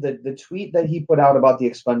literally, the tweet that he put out about the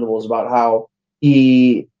Expendables, about how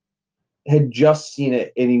he had just seen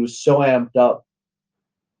it and he was so amped up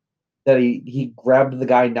that he grabbed the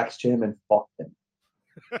guy next to him and fucked him.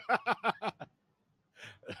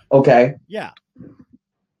 Okay. Yeah.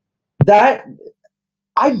 That,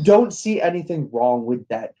 I don't see anything wrong with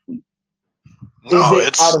that tweet. No,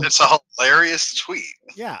 it's a hilarious tweet.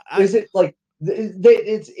 Yeah. Is it like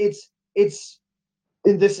it's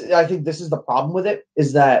in this? I think this is the problem with it,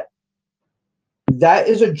 is that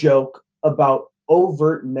is a joke about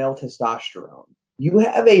overt male testosterone. You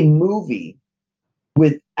have a movie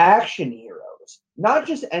with action heroes, not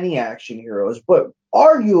just any action heroes, but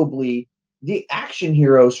arguably the action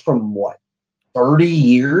heroes from what, 30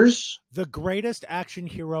 years? The greatest action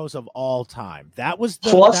heroes of all time. That was the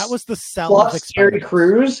sell of Expendables. Terry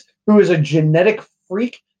Crews, who is a genetic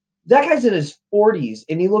freak. That guy's in his 40s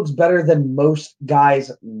and he looks better than most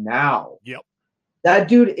guys now. Yep. That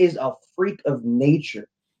dude is a freak of nature.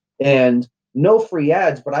 And no free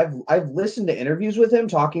ads, but I've listened to interviews with him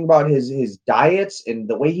talking about his diets and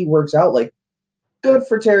the way he works out. Like, Good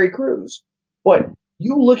for Terry Crews. But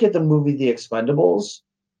you look at the movie The Expendables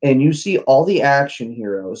and you see all the action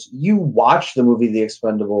heroes. You watch the movie The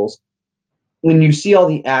Expendables and you see all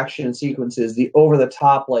the action sequences, the over the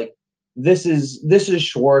top, like this is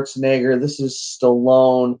Schwarzenegger, this is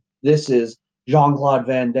Stallone, this is Jean-Claude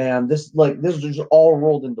Van Damme. This is just all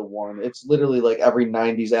rolled into one. It's literally like every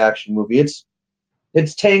 90s action movie.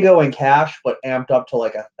 It's Tango and Cash, but amped up to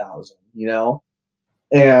like 1,000, you know?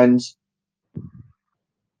 And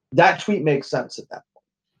that tweet makes sense at that point.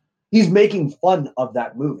 He's making fun of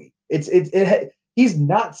that movie. He's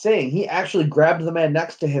not saying he actually grabbed the man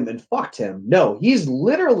next to him and fucked him. No, he's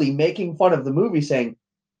literally making fun of the movie, saying,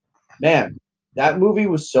 man, that movie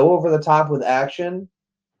was so over the top with action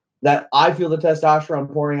that I feel the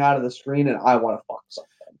testosterone pouring out of the screen and I want to fuck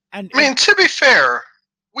something. I mean, to be fair,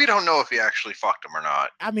 we don't know if he actually fucked him or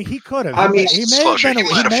not. I mean, he could have. I mean, he may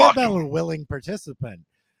have been a willing participant.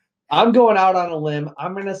 I'm going out on a limb.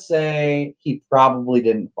 I'm going to say he probably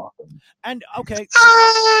didn't fuck him. And, okay.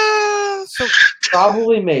 So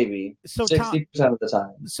probably, maybe, so 60% of the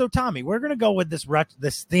time. So, Tommy, we're going to go with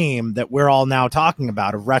this theme that we're all now talking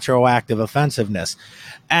about of retroactive offensiveness.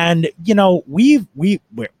 And, you know, we're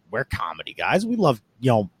comedy guys. We love,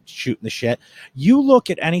 you know, shooting the shit. You look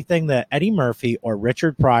at anything that Eddie Murphy or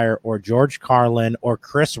Richard Pryor or George Carlin or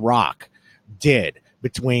Chris Rock did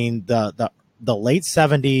between the late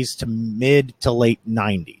 70s to mid to late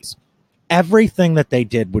 90s. Everything that they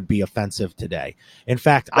did would be offensive today. In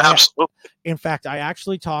fact, I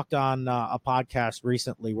actually talked on a podcast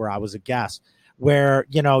recently where I was a guest where,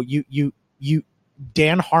 you know,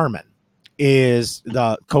 Dan Harmon is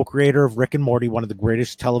the co-creator of Rick and Morty, one of the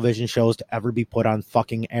greatest television shows to ever be put on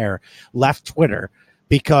fucking air, left Twitter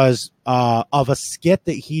because of a skit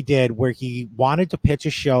that he did where he wanted to pitch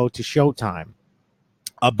a show to Showtime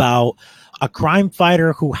about a crime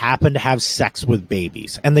fighter who happened to have sex with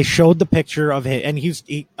babies. And they showed the picture of him. And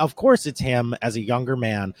he, of course, it's him as a younger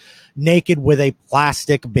man, naked with a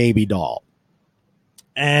plastic baby doll.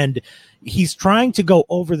 And he's trying to go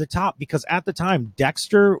over the top because at the time,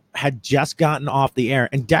 Dexter had just gotten off the air.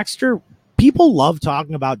 And Dexter, people love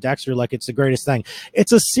talking about Dexter like it's the greatest thing.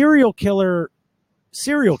 It's a serial killer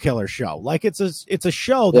show. Like it's a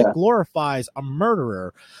show that glorifies a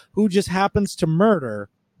murderer who just happens to murder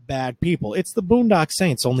bad people. It's the Boondock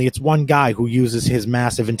Saints, only it's one guy who uses his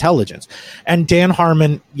massive intelligence. And Dan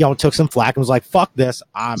Harmon, you know, took some flack and was like, fuck this.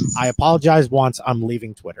 I apologized once. I'm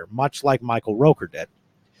leaving Twitter, much like Michael Roker did.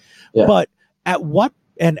 Yeah. But at what,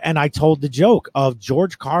 and I told the joke of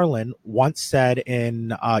George Carlin once said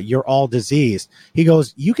in You're All Diseased, he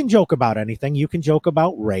goes, you can joke about anything. You can joke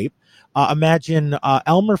about rape. Imagine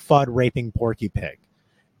Elmer Fudd raping Porky Pig.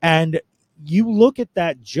 And you look at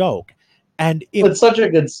that joke, and it's such a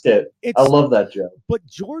good skit. I love that joke. But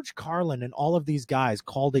George Carlin and all of these guys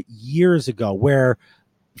called it years ago where,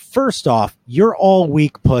 first off, you're all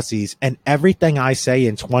weak pussies, and everything I say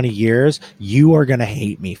in 20 years, you are going to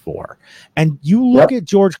hate me for. And you look at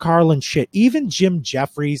George Carlin shit, even Jim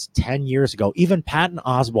Jeffries 10 years ago, even Patton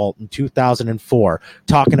Oswalt in 2004,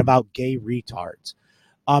 talking about gay retards.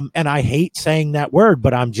 And I hate saying that word,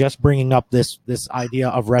 but I'm just bringing up this idea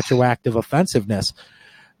of retroactive offensiveness.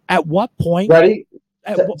 At what point? Ready?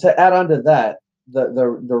 To add on to that, the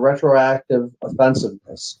retroactive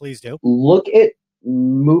offensiveness. Please do. Look at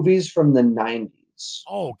movies from the 90s.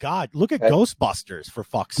 Oh, God. Look at Ghostbusters, for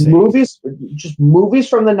fuck's sake. Movies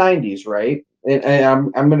from the 90s, right?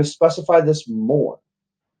 And I'm going to specify this more.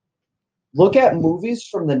 Look at movies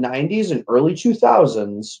from the 90s and early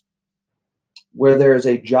 2000s where there's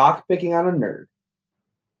a jock picking on a nerd.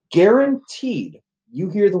 Guaranteed, you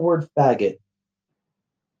hear the word faggot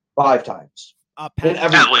 5 times.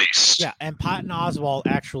 At least. Yeah, and Patton Oswalt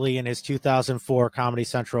actually in his 2004 Comedy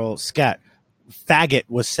Central sketch, faggot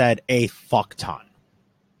was said a fuck ton.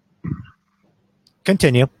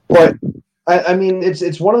 Continue. But I mean,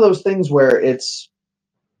 it's one of those things where it's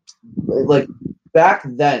like back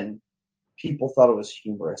then, people thought it was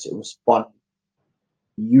humorous. It was funny.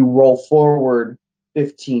 You roll forward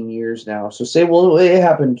 15 years now. So say, well, it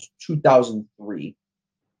happened 2003.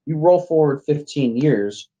 You roll forward 15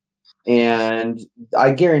 years, and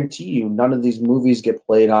I guarantee you none of these movies get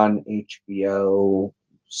played on HBO,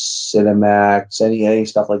 Cinemax, any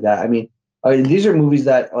stuff like that. I mean, these are movies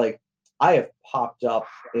that, like, I have popped up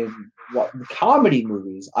in comedy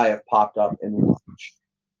movies I have popped up and watched.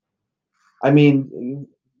 I mean,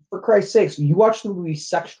 for Christ's sakes, you watch the movie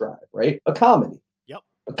Sex Drive, right? A comedy. Yep.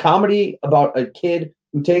 A comedy about a kid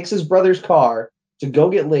who takes his brother's car to go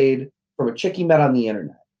get laid from a chick he met on the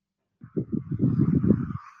internet.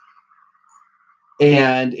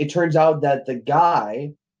 And it turns out that the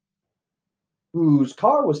guy whose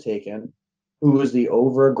car was taken, who was the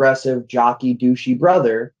over-aggressive, jockey, douchey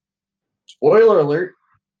brother. Spoiler alert.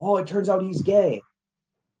 Oh, it turns out he's gay.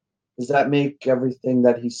 Does that make everything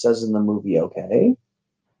that he says in the movie okay?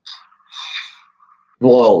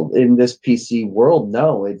 Well, in this PC world,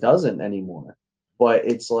 no, it doesn't anymore. But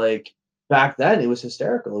it's like back then, it was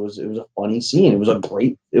hysterical. It was a funny scene. It was a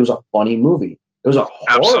funny movie. It was a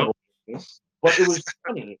horrible movie, but it was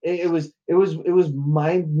funny. It was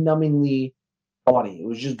mind-numbingly funny. It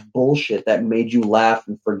was just bullshit that made you laugh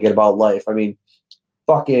and forget about life. I mean,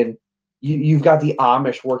 fucking, you've got the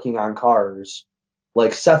Amish working on cars.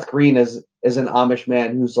 Like Seth Green is an Amish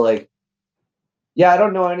man who's like, yeah, I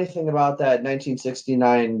don't know anything about that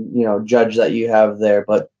 1969, judge that you have there,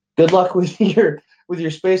 but good luck with your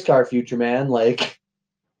space car future, man. Like,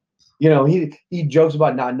 he jokes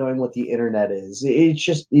about not knowing what the internet is. It's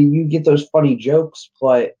just you get those funny jokes,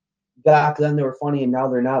 but back then they were funny and now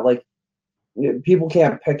they're not. Like, people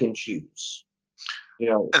can't pick and choose.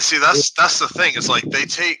 And see, that's the thing. It's like they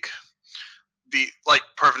take the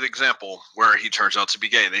perfect example where he turns out to be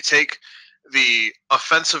gay. They take the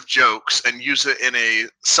offensive jokes and use it in a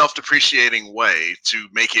self-depreciating way to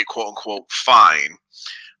make it quote unquote fine.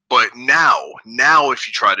 But now if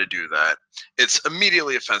you try to do that, it's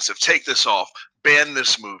immediately offensive. Take this off. Ban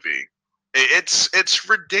this movie. It's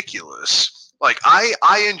ridiculous. Like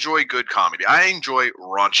I enjoy good comedy. I enjoy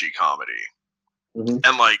raunchy comedy. Mm-hmm.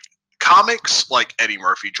 And comics like Eddie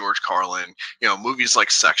Murphy, George Carlin, movies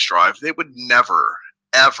like Sex Drive, they would never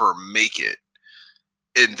ever make it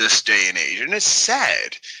in this day and age. And it's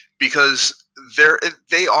sad because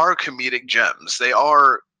they are comedic gems. They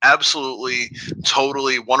are absolutely,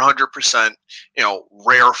 totally, 100%,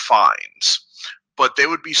 rare finds. But they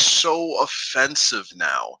would be so offensive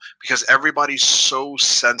now because everybody's so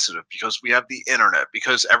sensitive, because we have the internet,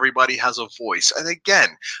 because everybody has a voice. And again,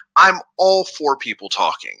 I'm all for people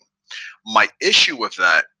talking. My issue with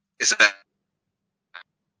that is that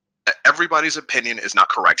everybody's opinion is not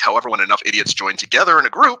correct. However, when enough idiots join together in a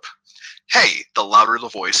group, hey, the louder the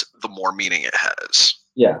voice, the more meaning it has.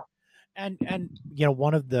 Yeah. And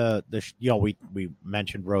one of the we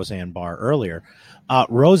mentioned Roseanne Barr earlier.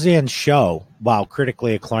 Roseanne's show, while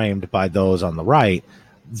critically acclaimed by those on the right,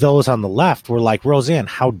 those on the left were like, Roseanne,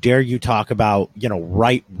 how dare you talk about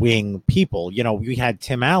right wing people? We had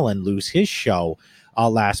Tim Allen lose his show,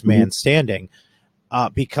 Last Man Standing,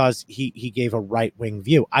 because he gave a right wing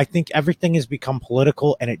view. I think everything has become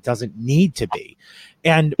political, and it doesn't need to be.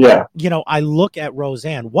 And I look at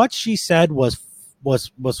Roseanne. What she said was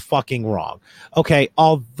fucking wrong. Okay,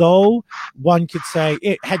 although one could say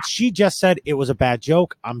had she just said it was a bad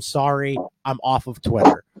joke, I'm sorry, I'm off of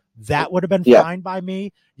Twitter, that would have been fine by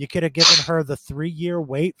me. You could have given her the 3-year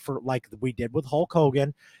wait for like we did with Hulk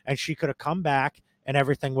Hogan, and she could have come back and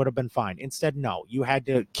everything would have been fine. Instead, no, you had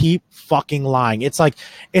to keep fucking lying. It's like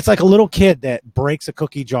a little kid that breaks a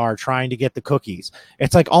cookie jar trying to get the cookies.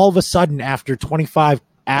 It's like all of a sudden after 25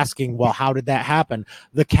 asking, well, how did that happen?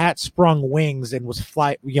 The cat sprung wings and was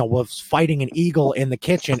fighting an eagle in the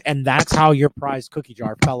kitchen, and that's how your prized cookie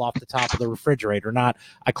jar fell off the top of the refrigerator.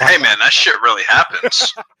 Hey man, that shit really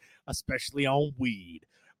happens, especially on weed.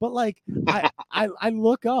 But I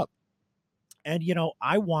look up, and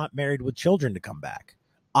I want Married with Children to come back.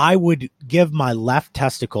 I would give my left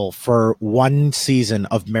testicle for one season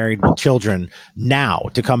of Married with Children now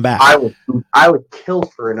to come back. I would kill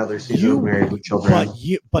for another season of Married with Children.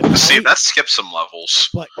 But see, that skips some levels.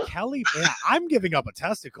 But Kelly, I'm giving up a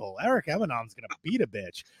testicle. Eric Eminon's gonna beat a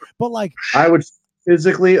bitch. But I would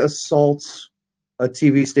physically assault a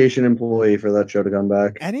TV station employee for that show to come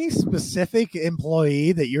back. Any specific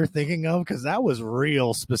employee that you're thinking of? Because that was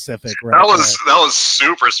real specific. That was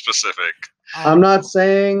super specific. I'm not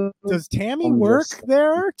saying. Does Tammy work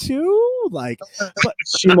there too? But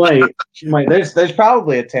she might. There's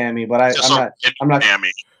probably a Tammy, but I'm not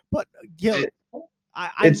Tammy. But it's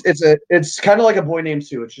kind of like A Boy Named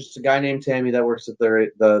Sue. It's just a guy named Tammy that works at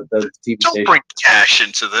the TV Don't station. Don't bring cash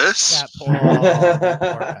into this. That poor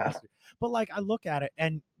bastard. But I look at it,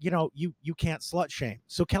 and you can't slut shame.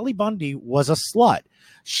 So Kelly Bundy was a slut.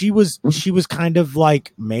 She was kind of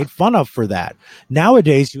made fun of for that.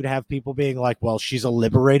 Nowadays, you'd have people being like, well, she's a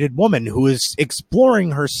liberated woman who is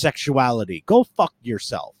exploring her sexuality. Go fuck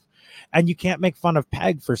yourself. And you can't make fun of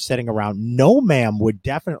Peg for sitting around. No Ma'am would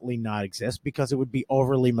definitely not exist because it would be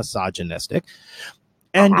overly misogynistic.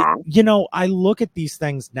 And, I look at these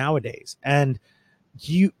things nowadays, and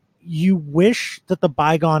you wish that the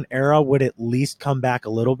bygone era would at least come back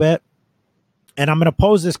a little bit. And I'm going to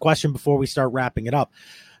pose this question before we start wrapping it up.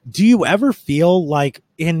 Do you ever feel like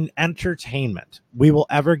in entertainment we will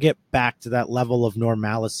ever get back to that level of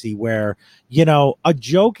normalcy where, a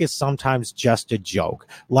joke is sometimes just a joke,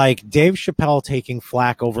 like Dave Chappelle taking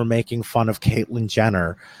flack over making fun of Caitlyn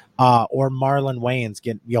Jenner, or Marlon Wayans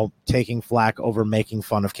taking flack over making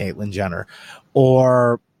fun of Caitlyn Jenner,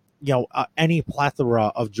 or any plethora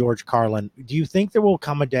of George Carlin? Do you think there will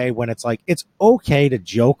come a day when it's like it's okay to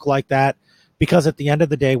joke like that? Because at the end of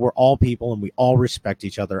the day, we're all people and we all respect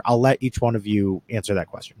each other. I'll let each one of you answer that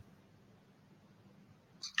question.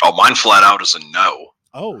 Oh, mine flat out is a no.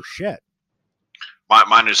 Oh, shit.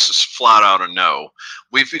 Mine is just flat out a no.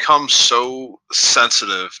 We've become so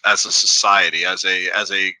sensitive as a society, as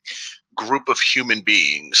a group of human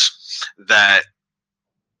beings, that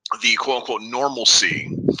the quote-unquote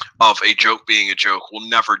normalcy of a joke being a joke will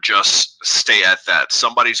never just stay at that.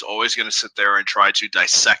 Somebody's always going to sit there and try to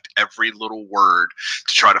dissect every little word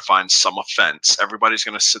to try to find some offense. Everybody's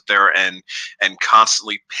going to sit there and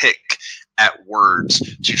constantly pick at words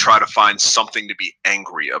to try to find something to be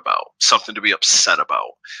angry about, something to be upset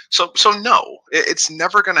about. So no, it's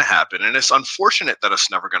never going to happen, and it's unfortunate that it's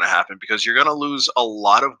never going to happen, because you're going to lose a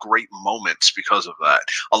lot of great moments because of that.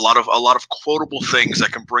 A lot of quotable things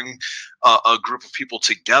that can bring a group of people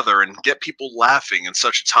together and get people laughing in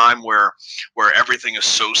such a time where everything is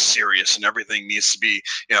so serious and everything needs to be,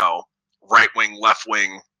 right wing, left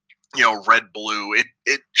wing, red, blue.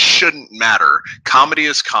 It shouldn't matter. Comedy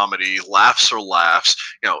is comedy. Laughs are laughs.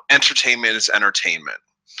 Entertainment is entertainment,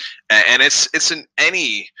 and it's in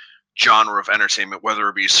any genre of entertainment, whether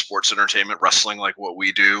it be sports entertainment, wrestling, like what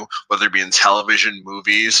we do, whether it be in television,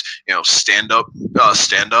 movies,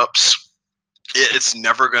 stand-ups. It's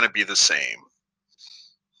never going to be the same.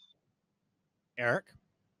 Eric?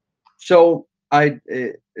 So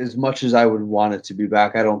as much as I would want it to be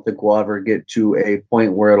back, I don't think we'll ever get to a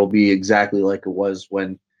point where it'll be exactly like it was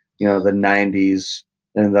when, the 90s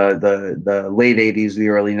and the late 80s, the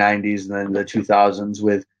early 90s, and then the 2000s,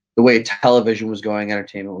 with the way television was going,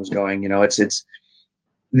 entertainment was going. It's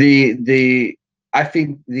the I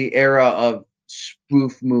think the era of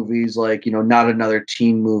spoof movies, like, Not Another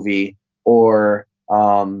Teen Movie, or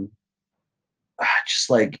just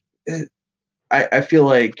like, I feel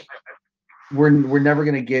like we're never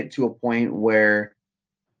going to get to a point where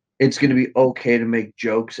it's going to be okay to make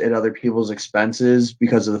jokes at other people's expenses,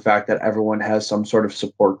 because of the fact that everyone has some sort of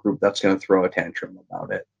support group that's going to throw a tantrum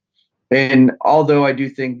about it. And although I do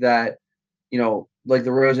think that, like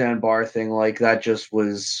the Roseanne Barr thing, like that just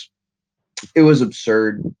was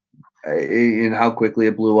absurd in how quickly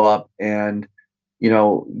it blew up. And,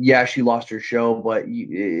 yeah, she lost her show, but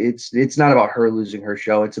it's not about her losing her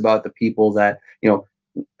show. It's about the people that,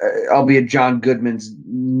 albeit John Goodman's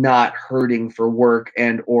not hurting for work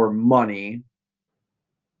and or money,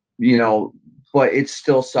 but it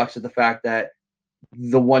still sucks at the fact that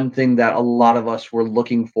the one thing that a lot of us were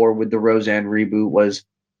looking for with the Roseanne reboot was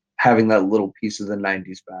having that little piece of the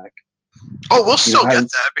 90s back. Oh, we'll still get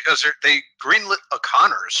that, because they greenlit a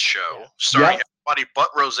Connors show starring everybody but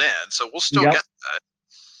Roseanne, so we'll still get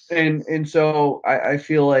that. And so I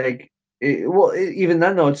feel like, even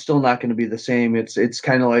then though, it's still not going to be the same. It's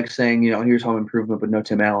kind of like saying, here's Home Improvement but no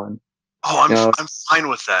Tim Allen. Oh, I'm fine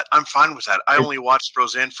with that. I only watched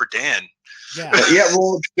Roseanne for Dan. Yeah.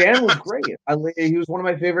 Well, Dan was great. He was one of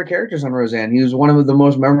my favorite characters on Roseanne. He was one of the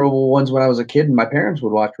most memorable ones when I was a kid, and my parents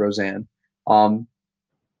would watch Roseanne.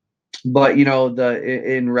 But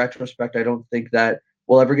in retrospect, I don't think that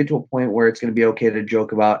we'll ever get to a point where it's going to be okay to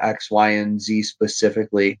joke about X, Y, and Z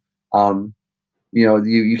specifically.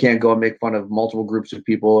 You can't go and make fun of multiple groups of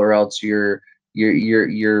people, or else you're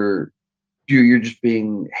just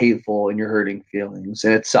being hateful and you're hurting feelings.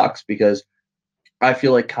 And it sucks, because I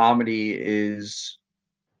feel like comedy is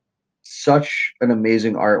such an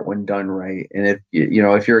amazing art when done right. And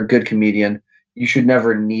if you're a good comedian, you should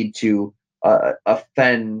never need to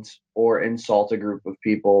offend or insult a group of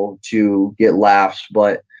people to get laughs.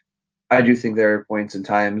 But I do think there are points and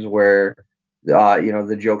times where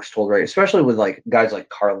the joke's told right, especially with like guys like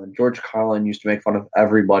Carlin. George Carlin used to make fun of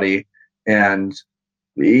everybody, and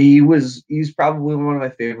he's probably one of my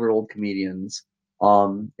favorite old comedians.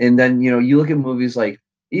 And then you look at movies, like,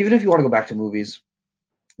 even if you want to go back to movies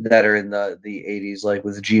that are in the 80s, like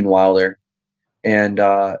with Gene Wilder, and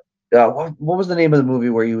what was the name of the movie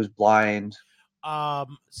where he was blind?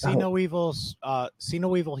 See no evil,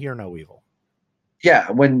 hear no evil.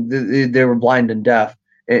 Yeah, when they were blind and deaf.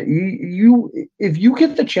 If you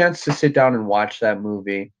get the chance to sit down and watch that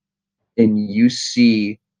movie, and you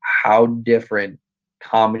see how different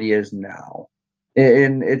comedy is now,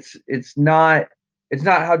 and it's not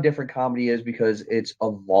how different comedy is because it's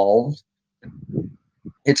evolved.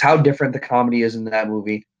 It's how different the comedy is in that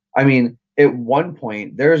movie. I mean, at one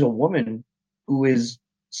point, there's a woman who is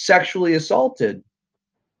sexually assaulted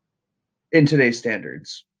in today's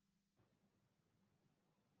standards.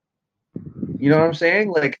 You know what I'm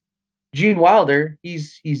saying? Like Gene Wilder,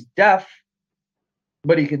 he's deaf,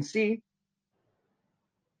 but he can see,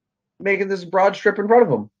 making this broad strip in front of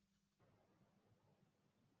him.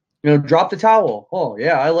 You know, drop the towel. Oh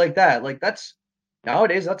yeah, I like that. Like that's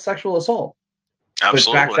nowadays that's sexual assault.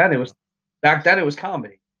 Absolutely. But back then it was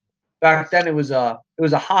comedy. Back then it was a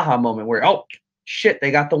haha moment where, oh shit,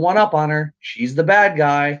 they got the one up on her. She's the bad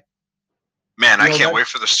guy. Man, I can't wait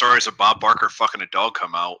for the stories of Bob Barker fucking a dog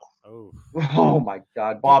come out. Oh my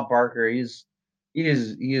god, Bob Barker, he is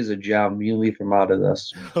a gem. You leave him out of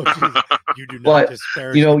this. You do not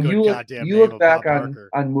disparage the good goddamn name of Bob Barker.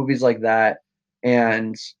 On movies like that,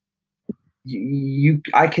 and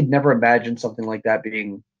I could never imagine something like that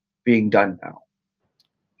being done now.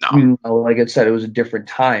 No. I mean, like I said, it was a different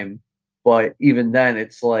time, but even then,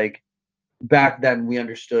 it's like back then we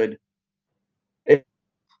understood.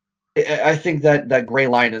 I think that gray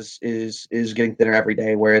line is getting thinner every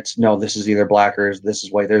day. Where it's no, this is either black or this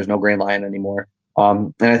is white. There's no gray line anymore.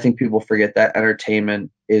 And I think people forget that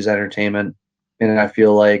entertainment is entertainment, and I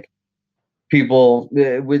feel like people,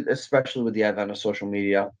 especially with the advent of social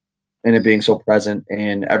media and it being so present,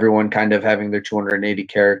 and everyone kind of having their 280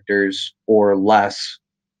 characters or less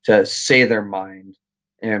to say their mind,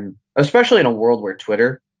 and especially in a world where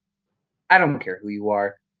Twitter, I don't care who you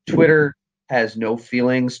are, Twitter has no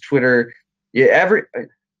feelings. Twitter,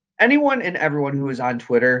 anyone and everyone who is on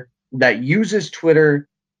Twitter that uses Twitter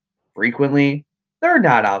frequently, they're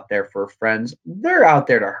not out there for friends. They're out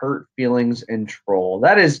there to hurt feelings and troll.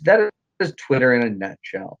 That is Twitter in a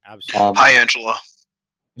nutshell. Absolutely. Hi, Angela.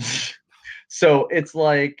 So it's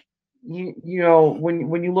like you know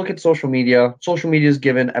when you look at social media has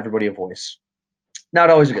given everybody a voice. Not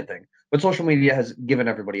always a good thing, but social media has given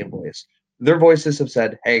everybody a voice. Their voices have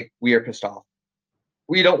said, hey, we are pissed off.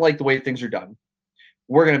 We don't like the way things are done.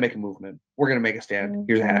 We're going to make a movement. We're going to make a stand.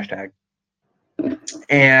 Here's a hashtag.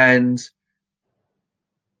 And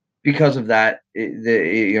because of that,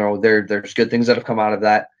 there's good things that have come out of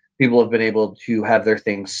that. People have been able to have their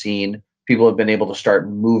things seen. People have been able to start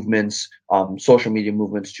movements, social media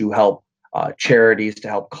movements to help charities, to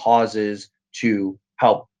help causes, to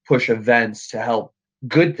help push events, to help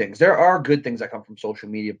good things. There are good things that come from social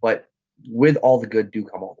media, but with all the good do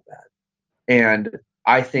come all the bad. And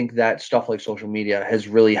I think that stuff like social media has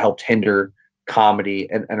really helped hinder comedy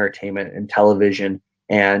and entertainment and television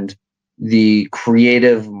and the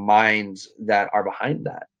creative minds that are behind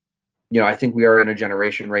that. You know, I think we are in a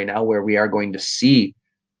generation right now where we are going to see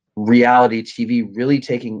reality TV really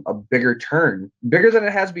taking a bigger turn, bigger than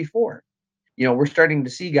it has before. You know, we're starting to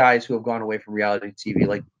see guys who have gone away from reality TV,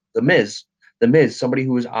 like The Miz, somebody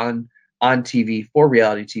who was on TV for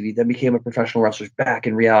reality TV, then became a professional wrestler, back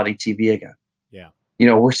in reality TV again. Yeah. You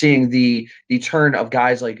know, we're seeing the turn of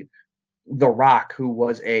guys like The Rock, who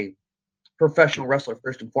was a professional wrestler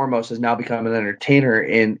first and foremost, has now become an entertainer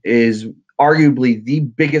and is arguably the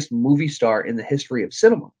biggest movie star in the history of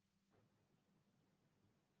cinema.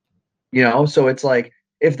 You know, so it's like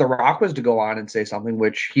if The Rock was to go on and say something,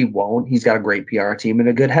 which he won't, he's got a great PR team and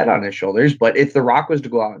a good head on his shoulders. But if The Rock was to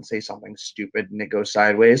go out and say something stupid and it goes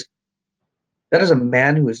sideways, that is a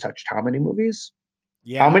man who has touched how many movies?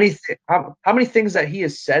 Yeah. How many things that he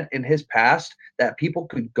has said in his past that people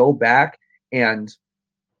could go back and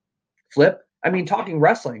flip? I mean, talking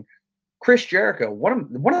wrestling, Chris Jericho.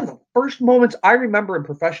 One of the first moments I remember in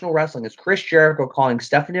professional wrestling is Chris Jericho calling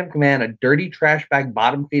Stephanie McMahon a dirty trash bag,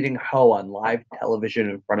 bottom feeding hoe on live television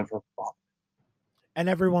in front of her father. And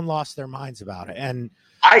everyone lost their minds about it. And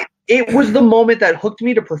it was the moment that hooked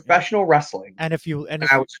me to professional wrestling. And if I was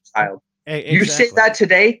a child. Exactly. You say that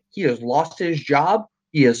today, he has lost his job.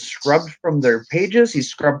 He is scrubbed from their pages. He's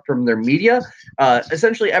scrubbed from their media.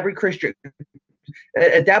 Essentially, every Christian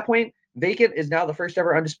at that point, vacant is now the first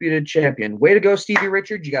ever undisputed champion. Way to go, Stevie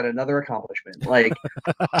Richards! You got another accomplishment. Like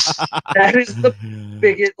that is the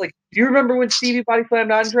biggest. Like, do you remember when Stevie body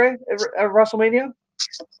slammed Andre at WrestleMania?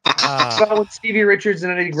 When Stevie Richards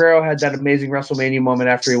and Eddie Guerrero had that amazing WrestleMania moment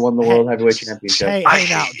after he won the World Heavyweight Championship. Hey,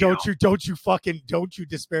 now, don't you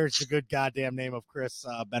disparage the good goddamn name of Chris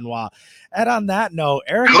Benoit. And on that note,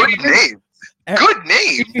 Eric, good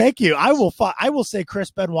name. Thank you. I will say Chris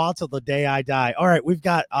Benoit till the day I die. All right, we've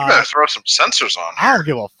got. You better throw some sensors on. I don't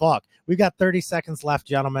give a fuck. We've got 30 seconds left,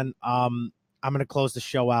 gentlemen. I'm gonna close the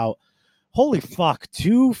show out. Holy fuck,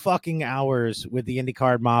 2 fucking hours with the Indy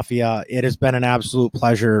Card Mafia. It has been an absolute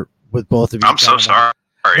pleasure with both of you. I'm so sorry.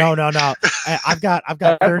 No. I've got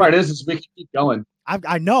that 30, part is we can keep going.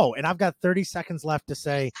 I know, and I've got 30 seconds left to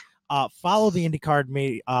say, follow the Indy Card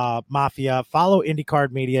Mafia, follow Indy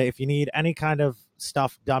Card Media. If you need any kind of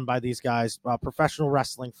stuff done by these guys, professional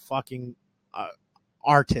wrestling fucking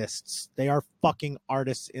artists. They are fucking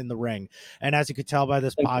artists in the ring. And as you could tell by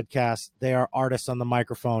this podcast, they are artists on the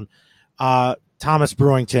microphone. Thomas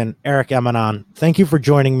Brewington, Eric Emanon, thank you for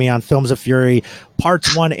joining me on Films of Fury,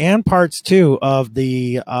 parts 1 and parts 2 of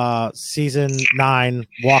the season 9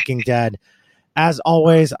 Walking Dead. As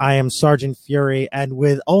always, I am Sergeant Fury, and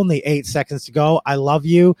with only 8 seconds to go, I love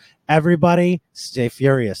you. Everybody, stay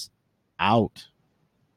furious. Out.